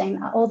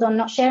interesting, although I'm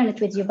not sharing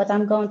it with you, but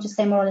I'm going to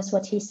say more or less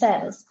what he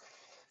says.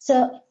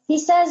 So he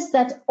says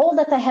that all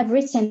that I have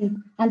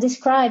written and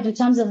described in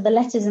terms of the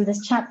letters in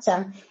this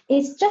chapter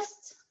is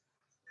just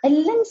a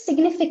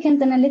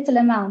insignificant and a little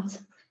amount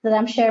that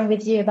I'm sharing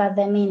with you about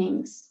their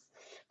meanings,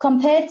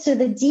 compared to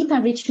the deep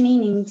and rich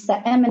meanings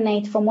that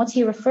emanate from what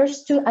he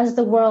refers to as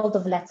the world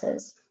of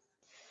letters.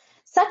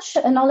 Such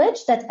a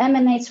knowledge that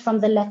emanates from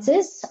the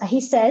letters, he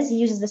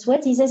uses this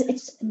word, he says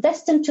it's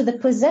destined to the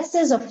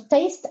possessors of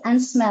taste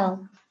and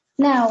smell.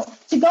 Now,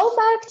 to go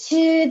back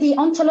to the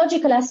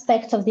ontological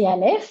aspect of the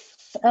Alif,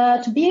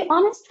 to be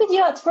honest with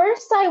you, at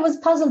first I was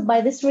puzzled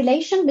by this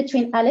relation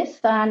between Alif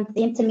and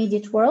the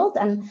intermediate world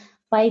and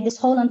by this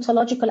whole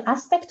ontological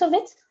aspect of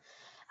it,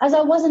 as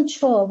I wasn't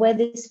sure where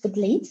this would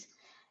lead.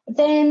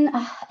 Then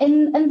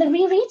in the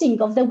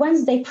rereading of the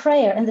Wednesday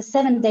prayer and the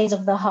 7 days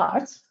of the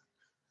heart,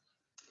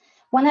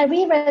 when I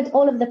reread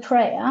all of the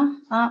prayer,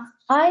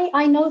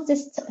 I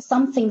noticed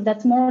something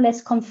that more or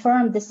less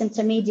confirmed this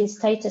intermediate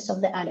status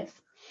of the Alif.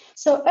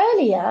 So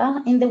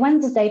earlier in the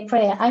Wednesday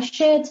prayer, I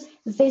shared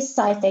this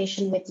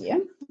citation with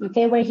you,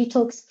 okay, where he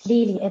talks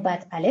clearly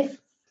about Alif.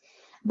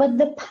 But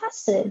the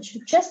passage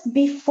just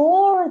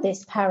before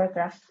this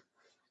paragraph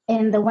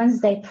in the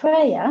Wednesday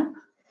prayer,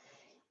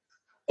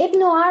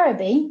 Ibn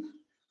Arabi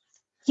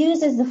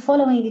uses the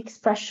following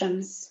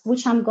expressions,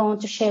 which I'm going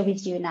to share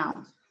with you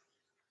now.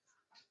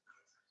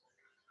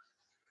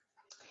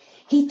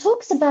 He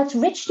talks about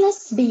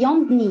richness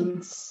beyond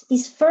needs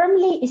is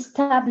firmly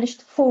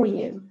established for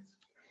you.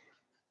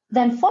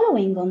 Then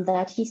following on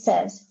that, he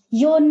says,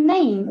 your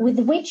name with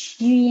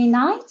which you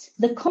unite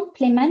the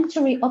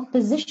complementary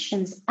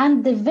oppositions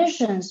and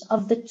divisions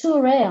of the two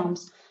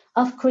realms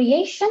of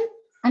creation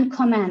and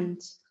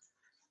command.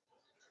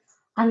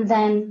 And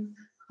then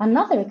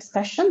another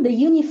expression, the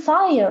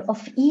unifier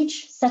of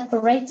each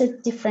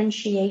separated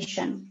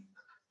differentiation.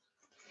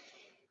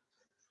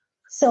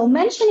 So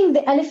mentioning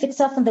the Alif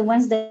itself in the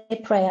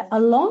Wednesday prayer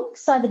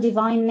alongside the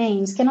divine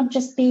names cannot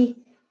just be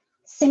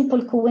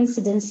simple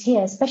coincidence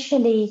here,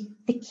 especially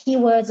the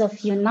keywords of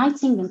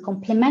uniting and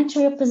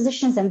complementary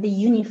oppositions and the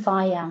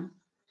unifier.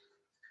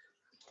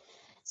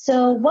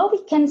 So what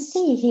we can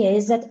see here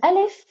is that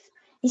Alif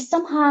is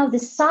somehow the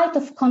site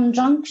of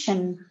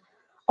conjunction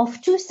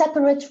of two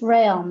separate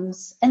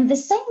realms, in the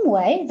same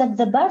way that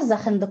the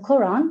Barzakh in the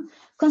Quran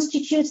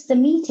constitutes the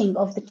meeting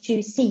of the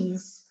two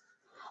seas.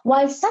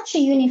 While such a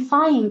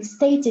unifying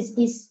status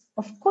is,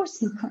 of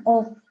course,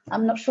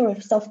 I'm not sure if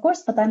it's of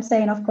course, but I'm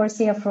saying of course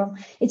here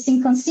it's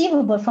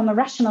inconceivable from a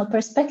rational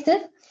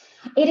perspective,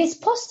 it is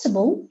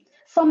possible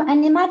from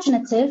an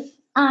imaginative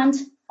and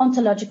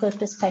ontological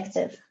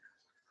perspective.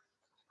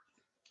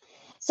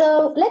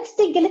 So let's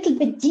dig a little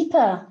bit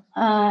deeper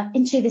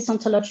into this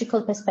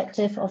ontological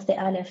perspective of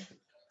the Alif.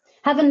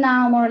 Having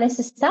now more or less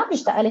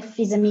established that Alif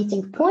is a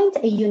meeting point,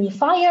 a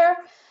unifier,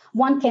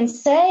 one can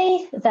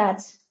say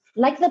that,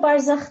 like the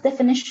Barzakh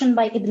definition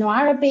by Ibn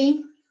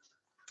Arabi,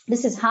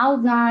 this is how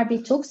Ibn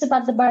Arabi talks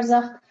about the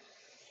Barzakh.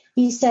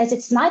 He says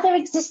it's neither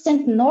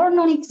existent nor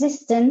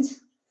non-existent.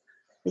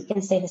 We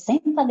can say the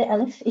same about the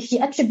Alif. If you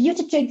attribute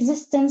it to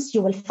existence,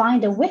 you will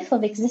find a whiff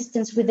of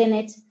existence within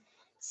it,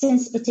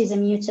 since it is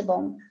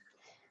immutable.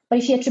 But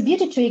if you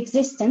attribute it to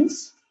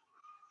existence,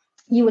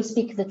 you will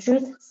speak the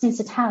truth, since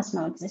it has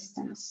no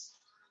existence.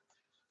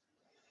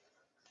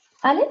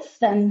 Aleph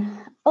then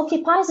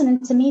occupies an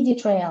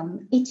intermediate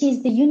realm. It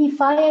is the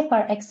unifier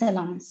par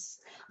excellence,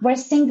 where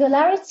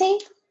singularity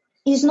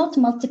is not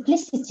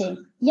multiplicity,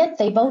 yet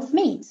they both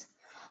meet.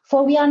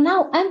 For we are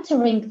now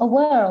entering a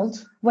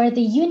world where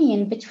the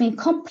union between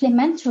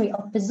complementary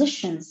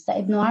oppositions that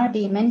Ibn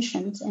Arabi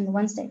mentioned in the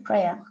Wednesday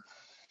prayer,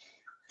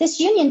 this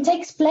union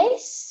takes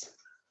place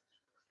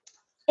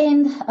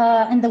in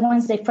the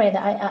Wednesday prayer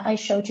that I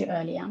showed you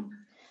earlier.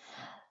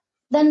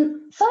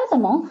 Then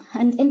furthermore,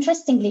 and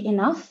interestingly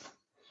enough,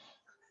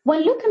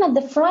 when looking at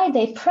the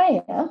Friday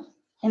prayer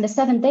in the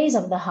 7 days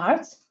of the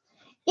heart,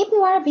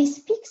 Ibn Arabi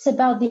speaks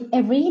about the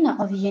arena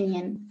of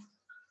union.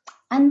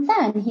 And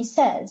then he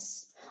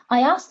says,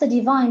 I asked the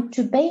divine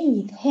to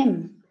bathe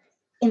him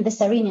in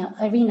this arena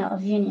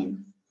of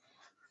union.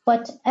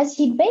 But as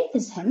he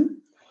bathes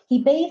him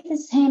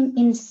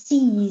in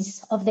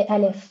seas of the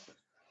Aleph.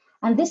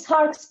 And this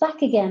harks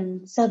back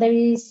again. So there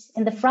is,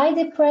 in the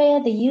Friday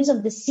prayer, the use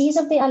of the seas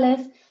of the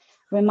Aleph,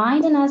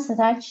 reminding us that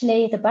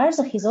actually the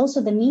Barzakh is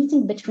also the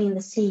meeting between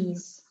the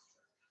seas.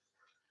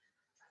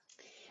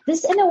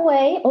 This, in a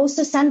way,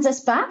 also sends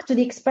us back to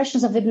the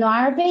expressions of Ibn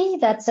Arabi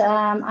that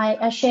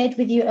I shared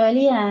with you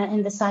earlier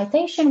in the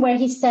citation, where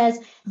he says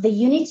the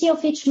unity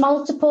of each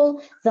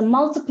multiple, the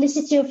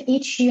multiplicity of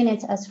each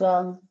unit as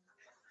well.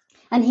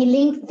 And he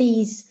linked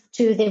these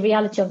to the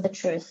reality of the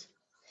truth.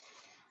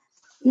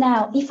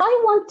 Now, if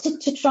I wanted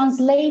to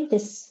translate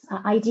this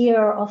idea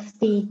of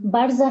the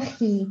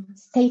Barzakhi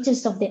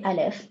status of the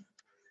Aleph,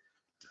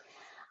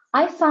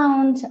 I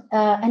found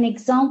an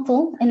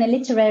example in a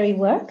literary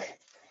work,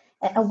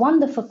 a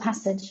wonderful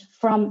passage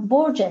from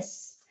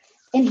Borges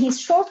in his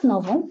short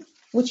novel,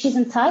 which is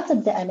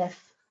entitled The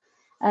Aleph.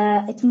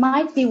 It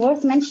might be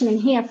worth mentioning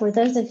here for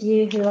those of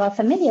you who are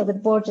familiar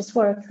with Borges'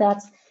 work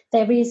that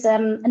there is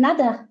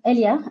another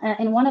Elia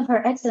in one of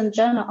her excellent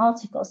journal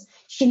articles.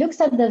 She looks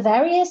at the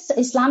various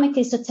Islamic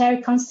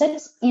esoteric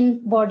concepts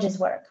in Borges'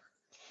 work.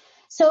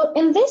 So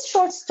in this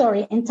short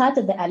story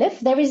entitled The Aleph,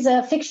 there is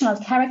a fictional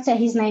character.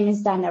 His name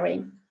is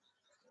Danari.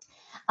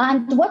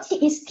 And what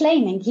he is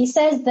claiming, he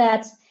says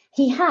that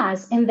he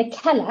has in the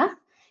Kala,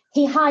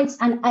 he hides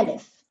an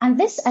Aleph. And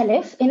this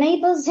Aleph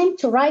enables him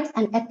to write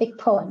an epic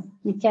poem.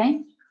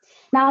 Okay.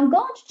 Now I'm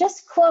going to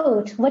just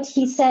quote what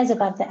he says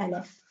about the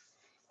Aleph,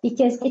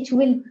 because it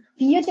will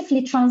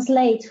beautifully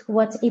translate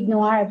what Ibn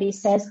Arabi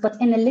says,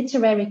 but in a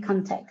literary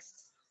context.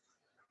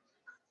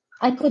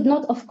 I could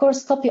not, of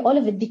course, copy all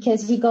of it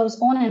because he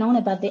goes on and on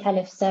about the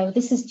Aleph. So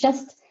this is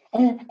just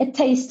a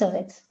taste of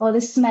it, or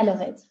the smell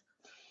of it.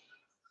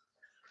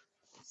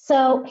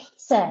 So he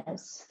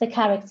says, the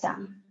character,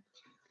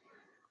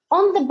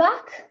 on the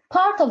back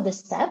part of the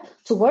step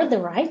toward the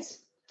right,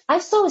 I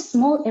saw a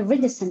small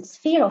iridescent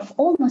sphere of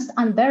almost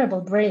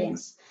unbearable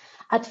brilliance.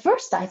 At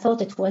first, I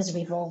thought it was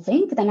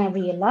revolving. Then I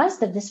realized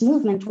that this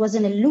movement was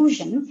an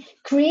illusion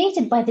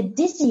created by the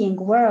dizzying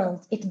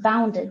world it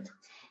bounded.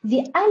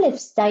 The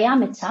Aleph's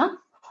diameter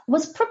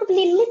was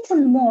probably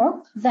little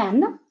more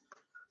than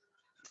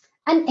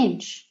an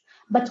inch,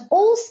 but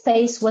all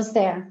space was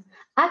there,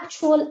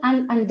 actual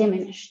and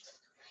undiminished.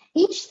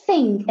 Each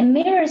thing, a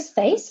mirror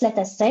space, let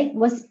us say,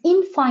 was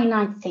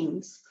infinite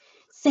things.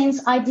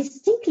 Since I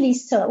distinctly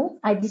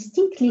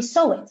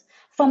saw it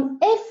from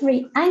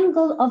every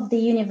angle of the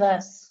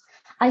universe.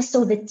 I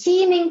saw the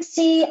teeming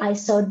sea, I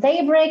saw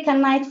daybreak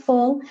and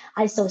nightfall,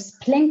 I saw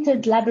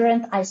splintered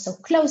labyrinth, I saw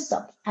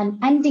close-up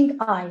and ending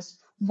eyes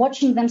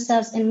watching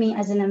themselves in me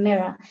as in a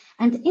mirror.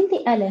 And in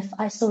the Aleph,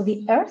 I saw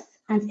the earth,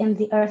 and in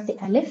the earth the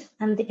Aleph,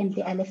 and in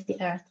the Aleph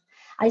the earth.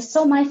 I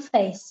saw my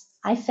face,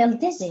 I felt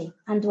dizzy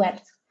and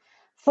wept.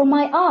 For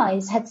my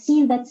eyes had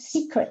seen that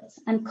secret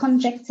and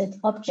conjectured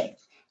object,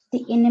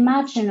 the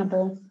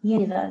unimaginable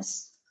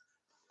universe.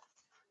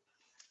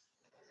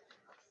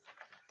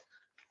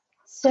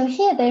 So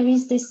here there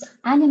is this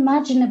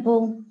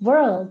unimaginable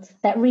world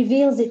that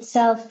reveals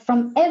itself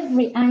from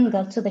every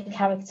angle to the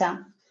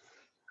character.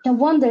 No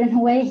wonder in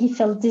a way he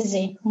felt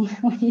dizzy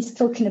when he's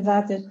talking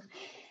about it.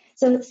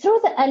 So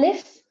through the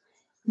Aleph,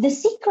 the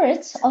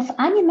secret of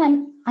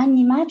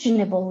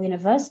unimaginable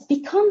universe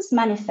becomes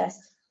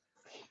manifest.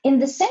 In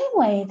the same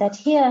way that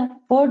here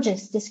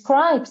Borges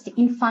describes the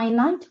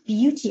infinite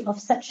beauty of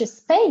such a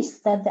space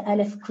that the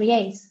Aleph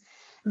creates,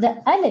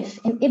 the Aleph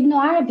in Ibn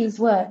Arabi's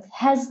work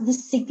has the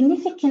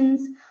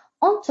significant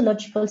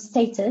ontological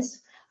status,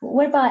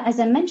 whereby, as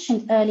I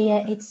mentioned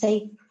earlier, it's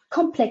a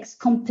complex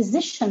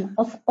composition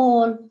of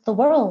all the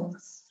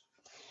worlds.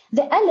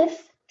 The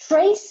Aleph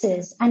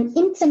traces an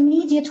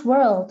intermediate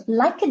world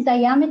like a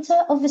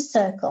diameter of a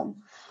circle,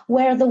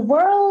 where the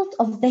world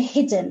of the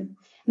hidden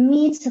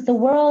meets the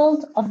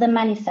world of the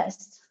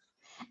manifest.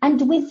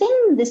 And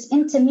within this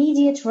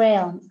intermediate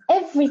realm,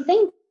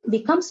 everything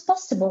becomes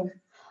possible.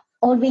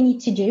 All we need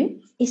to do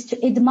is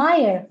to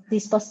admire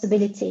these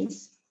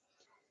possibilities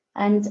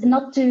and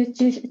not to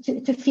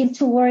feel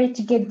too worried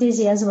to get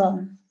dizzy as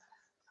well.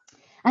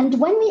 And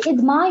when we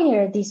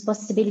admire these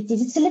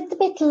possibilities, it's a little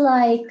bit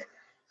like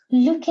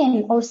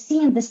looking or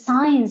seeing the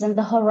signs and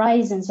the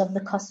horizons of the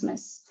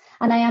cosmos.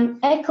 And I am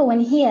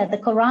echoing here the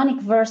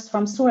Quranic verse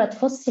from Surah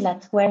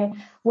Fussilat,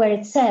 where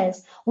it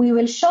says, we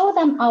will show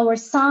them our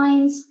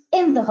signs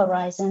in the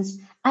horizons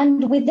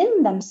and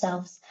within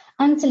themselves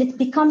until it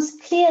becomes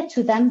clear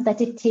to them that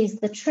it is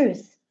the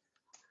truth.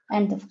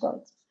 End of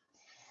quote.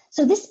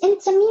 So this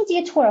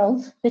intermediate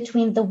world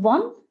between the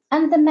one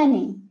and the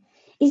many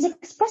is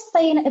expressed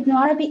by Ibn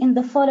Arabi in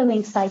the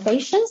following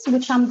citations,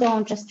 which I'm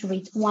going just to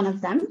read one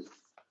of them.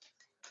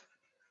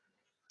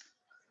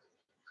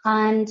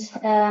 And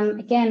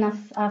again,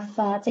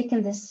 I've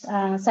taken this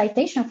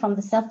citation from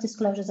the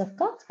Self-Disclosures of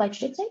God by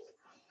Chittick.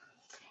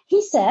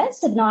 He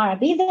says, Ibn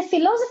Arabi, the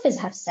philosophers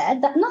have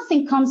said that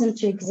nothing comes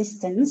into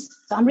existence.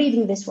 So I'm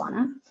reading this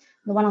one,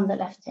 the one on the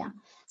left here.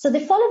 So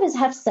the philosophers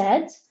have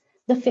said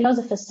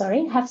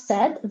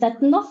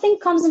that nothing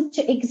comes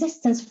into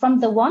existence from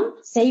the one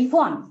save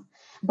one.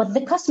 But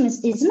the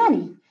cosmos is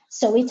many,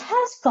 so it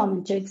has come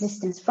into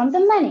existence from the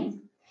many.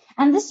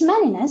 And this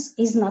manyness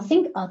is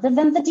nothing other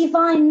than the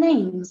divine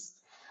names.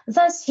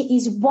 Thus, he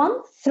is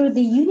one through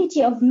the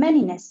unity of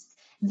manyness,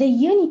 the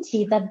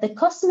unity that the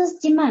cosmos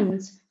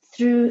demands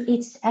through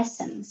its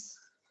essence.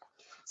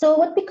 So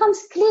what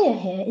becomes clear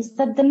here is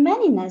that the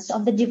manyness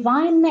of the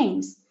divine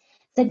names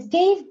that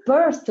gave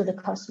birth to the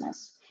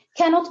cosmos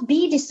cannot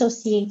be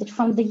dissociated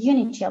from the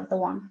unity of the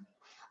one.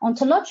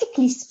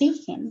 Ontologically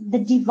speaking, the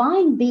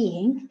divine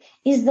being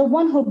is the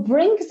one who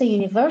brings the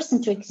universe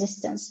into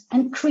existence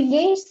and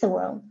creates the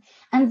world.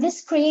 And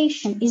this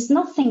creation is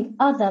nothing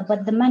other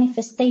but the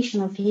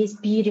manifestation of his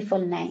beautiful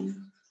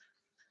name.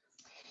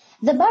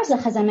 The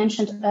Barzakh, as I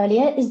mentioned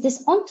earlier, is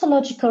this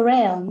ontological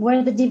realm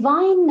where the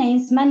divine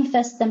names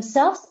manifest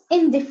themselves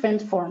in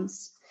different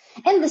forms.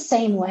 In the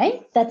same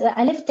way that the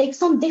Alif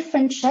takes on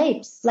different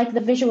shapes, like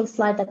the visual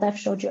slide that I've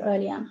showed you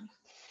earlier.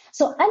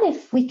 So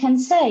Alif, we can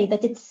say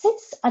that it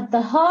sits at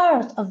the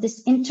heart of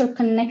this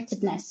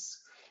interconnectedness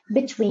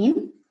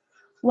between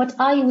what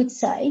I would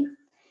say,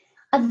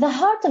 at the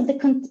heart of the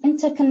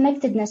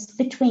interconnectedness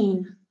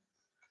between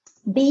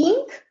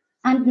being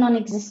and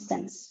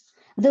non-existence,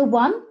 the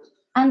one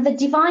and the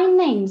divine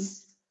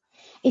names.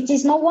 It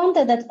is no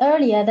wonder that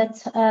earlier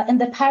that in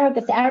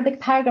the Arabic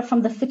paragraph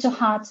from the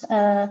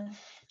Futuhat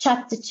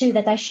chapter 2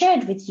 that I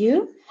shared with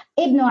you,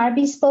 Ibn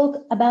Arabi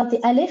spoke about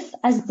the Alif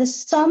as the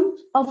sum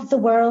of the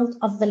world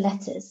of the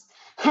letters,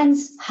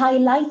 hence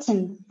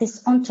highlighting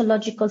this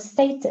ontological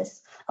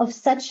status of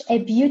such a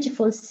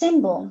beautiful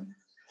symbol.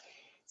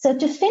 So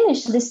to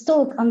finish this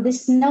talk on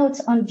this note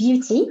on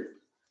beauty,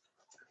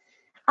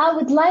 I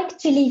would like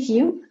to leave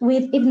you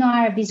with Ibn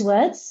Arabi's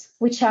words,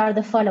 which are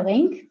the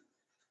following.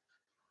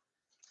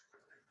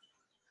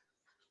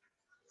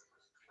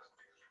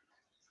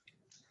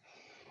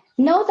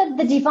 Know that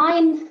the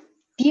divine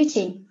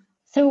beauty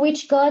through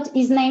which God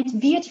is named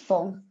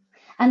beautiful,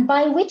 and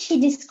by which he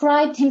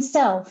described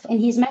himself in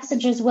his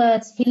messenger's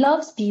words, he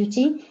loves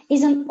beauty,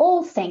 is in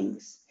all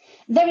things.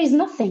 There is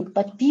nothing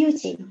but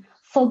beauty,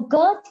 for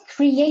God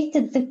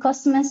created the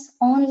cosmos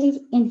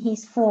only in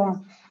his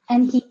form,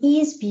 and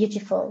he is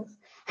beautiful.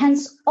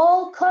 Hence,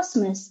 all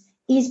cosmos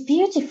is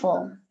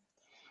beautiful.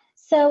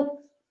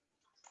 So,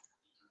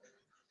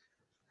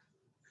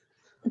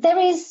 there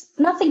is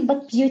nothing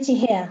but beauty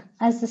here,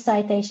 as the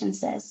citation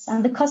says,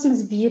 and the cosmos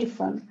is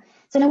beautiful.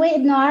 So in a way,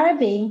 Ibn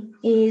Arabi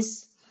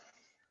is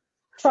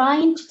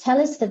trying to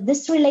tell us that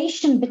this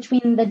relation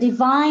between the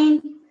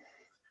divine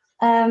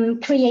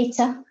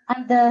creator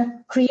and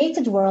the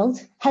created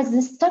world has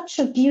this touch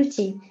of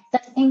beauty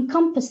that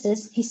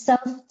encompasses his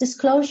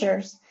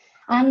self-disclosures.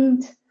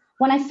 And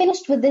when I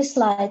finished with this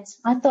slide,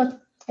 I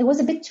thought it was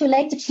a bit too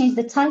late to change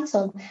the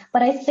title,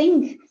 but I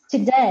think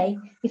today,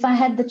 if I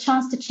had the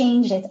chance to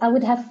change it, I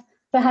would have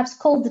perhaps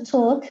called the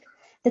talk,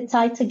 the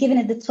title, given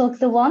it the talk,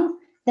 the one,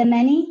 the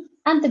many,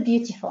 and the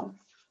beautiful.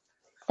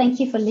 Thank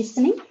you for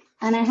listening,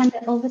 and I hand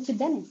it over to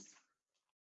Dennis.